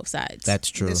talking to both sides. that's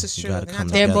true. This is You true. gotta They're come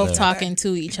not They're together. both talking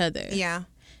to each other. Yeah.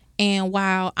 And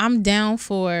while I'm down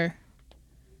for,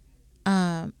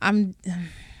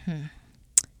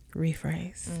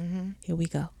 rephrase. Here we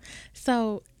go.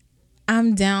 So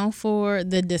I'm down for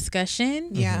the discussion.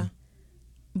 Yeah.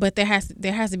 But there has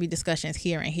to be discussions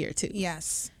here and here too.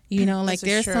 Yes. Like This is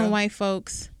there's true. some white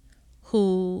folks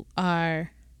who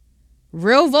are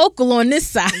real vocal on this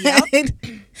side. Yep.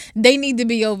 They need to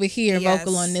be over here Yes.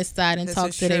 vocal on this side and This talk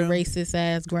is to their true. racist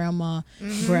ass grandma,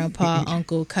 grandpa,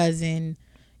 uncle, cousin.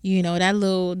 That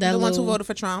little The ones who voted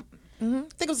for Trump. I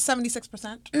think it was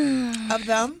 76% of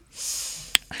them.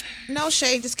 No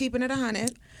shade, just keeping it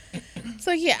 100.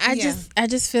 So yeah, I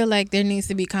just feel like there needs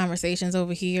to be conversations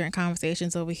over here and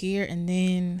conversations over here, and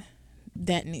then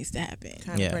that needs to happen.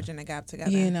 Kind Yeah. of bridging the gap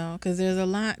together. Because there's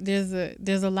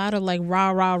a lot of like rah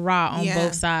on Yeah.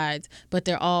 both sides, but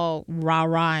they're all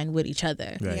rah-rahing with each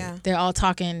other. Right. Yeah. They're all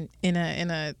talking in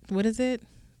a what is it?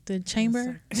 The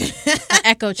chamber, an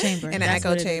echo chamber. In an That's echo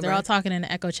what it is. chamber. They're all talking in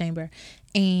an echo chamber,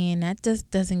 and that just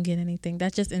doesn't get anything.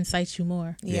 That just incites you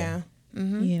more. Yeah.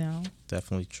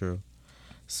 Definitely true.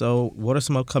 So, what are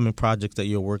some upcoming projects that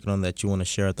you're working on that you want to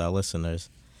share with our listeners?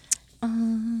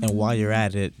 And while you're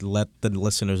at it, let the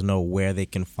listeners know where they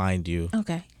can find you.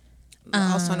 Okay.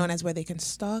 Also known as where they can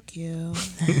stalk you.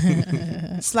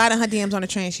 Slide in her DMs on the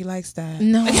train. She likes that.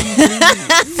 No,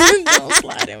 please. Don't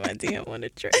slide in my DM on the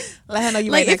train. Let her know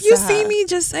you Like, right if next you to see her. me,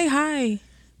 just say hi.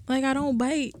 Like, I don't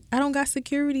bite. I don't got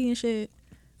security and shit.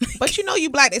 But you know you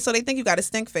black, so they think you got a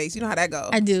stink face. You know how that go.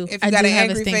 I do. If you I got do an have a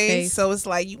angry stink face. so it's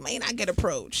like you may not get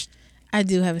approached. I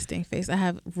do have a stink face. I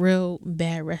have real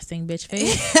bad resting bitch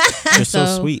face. You're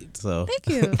so sweet. So Thank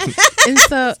you. And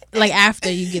so, like,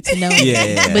 after you get to know me.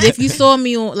 Yeah. But if you saw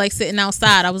me, like, sitting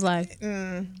outside, I was like,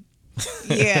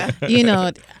 Yeah. you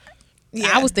know,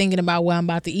 Yeah. I was thinking about what I'm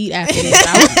about to eat after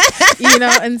this. You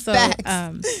know, and so, Facts.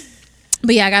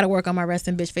 but yeah, I got to work on my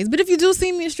resting bitch face. But if you do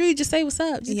see me in the street, just say what's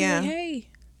up. Just Yeah. be like, hey.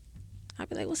 I'll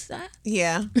be like, what's that?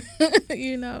 Yeah.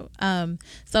 You know.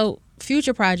 So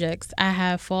future projects. I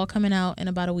have fall coming out in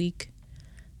about a week.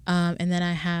 And then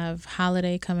I have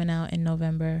holiday coming out in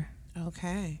November.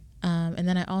 Okay. And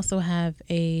then I also have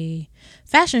a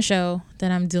fashion show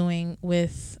that I'm doing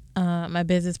with my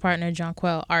business partner,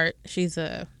 Jonquel Art. She's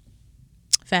a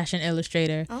fashion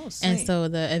illustrator. Oh, sweet. And so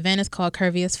the event is called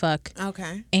Curvy as Fuck.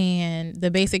 Okay. And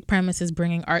the basic premise is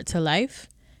bringing art to life.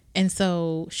 And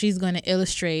so she's going to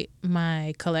illustrate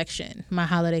my collection, my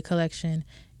holiday collection.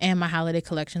 And my holiday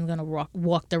collection is going to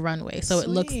walk the runway. So it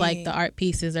looks like Sweet. the art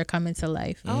pieces are coming to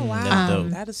life. Oh, wow. that's dope.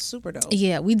 That is super dope.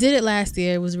 Yeah, we did it last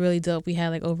year. It was really dope. We had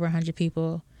like over 100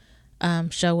 people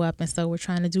show up. And so we're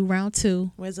trying to do round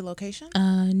 2. Where's the location?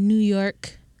 New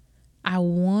York. I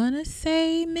want to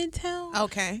say Midtown.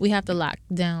 Okay. We have to lock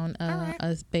down right.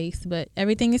 a space, but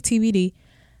everything is TBD.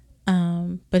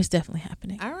 But it's definitely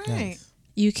happening. All right. Nice.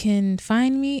 You can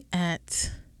find me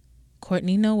at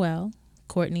Courtney Noel.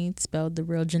 Courtney spelled the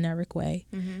real generic way.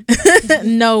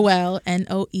 Noel,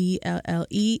 Noelle,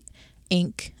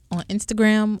 Inc. on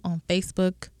Instagram, on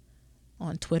Facebook,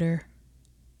 on Twitter,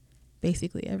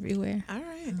 basically everywhere. All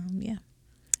right. Yeah.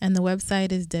 And the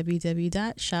website is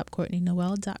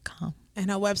www.shopcourtneynoel.com. And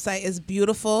her website is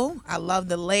beautiful. I love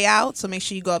the layout, so make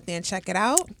sure you go up there and check it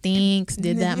out. Thanks.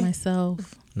 Did that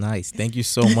myself. Nice. Thank you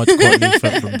so much, Courtney,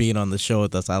 for being on the show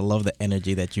with us. I love the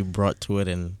energy that you brought to it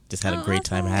and just had a great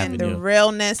time having And the you.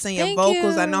 realness and your Thank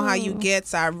vocals. you. I know how you get,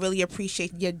 so I really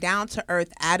appreciate your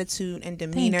down-to-earth attitude and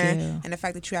demeanor, you. and the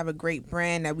fact that you have a great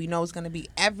brand that we know is going to be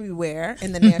everywhere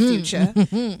in the near future.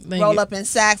 Thank Roll you. up in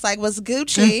sacks like, what's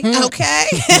Gucci? Okay.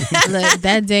 Look,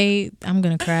 that day, I'm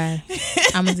going to cry.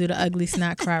 I'm going to do the ugly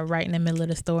snot cry right in the middle of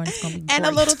the store, and it's going to be And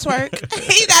a great. little twerk.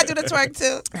 You got to do the twerk,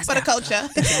 too, for the culture.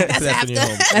 That's That's when after. you're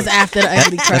home. That's after the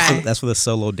ugly cry. That's for the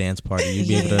solo dance party. You'd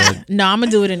be able to. No, I'm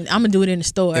gonna do it in the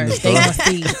store. In the They store? gonna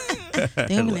see.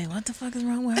 They gonna be like, "What the fuck is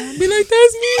wrong with her?" Be like,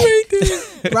 "That's me right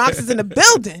there." Bronx is in the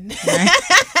building.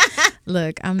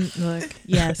 Look,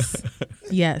 yes,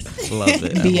 Love it. I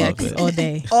love BX it. all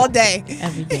day, All day.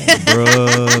 every day.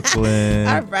 Brooklyn.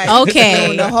 All right. Okay.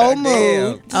 Ruin the whole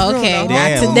mood. Okay, Ruin the whole not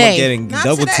Damn, today. I'm getting Not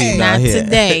double today. teamed Not out here.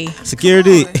 today.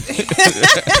 Security.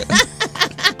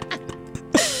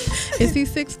 Is he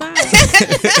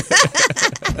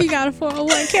 6'5"? He got a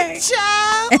 401k.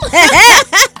 Child.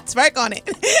 Twerk on it.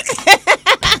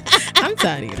 I'm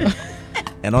tired of you.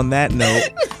 And on that note,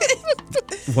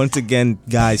 once again,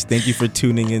 guys, thank you for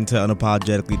tuning in to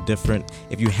Unapologetically Different.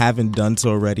 If you haven't done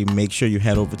so already, make sure you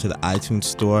head over to the iTunes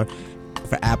store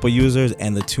for Apple users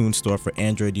and the Tune store for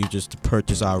Android users to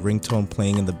purchase our ringtone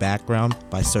playing in the background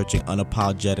by searching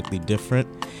Unapologetically Different.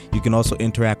 You can also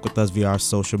interact with us via our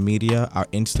social media. Our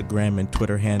Instagram and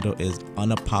Twitter handle is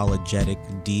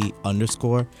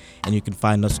unapologeticd_, and you can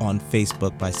find us on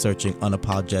Facebook by searching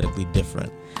Unapologetically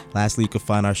Different. Lastly, you can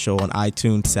find our show on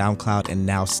iTunes, SoundCloud, and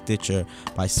now Stitcher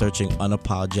by searching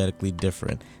Unapologetically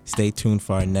Different. Stay tuned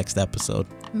for our next episode.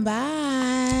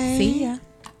 Bye. See ya.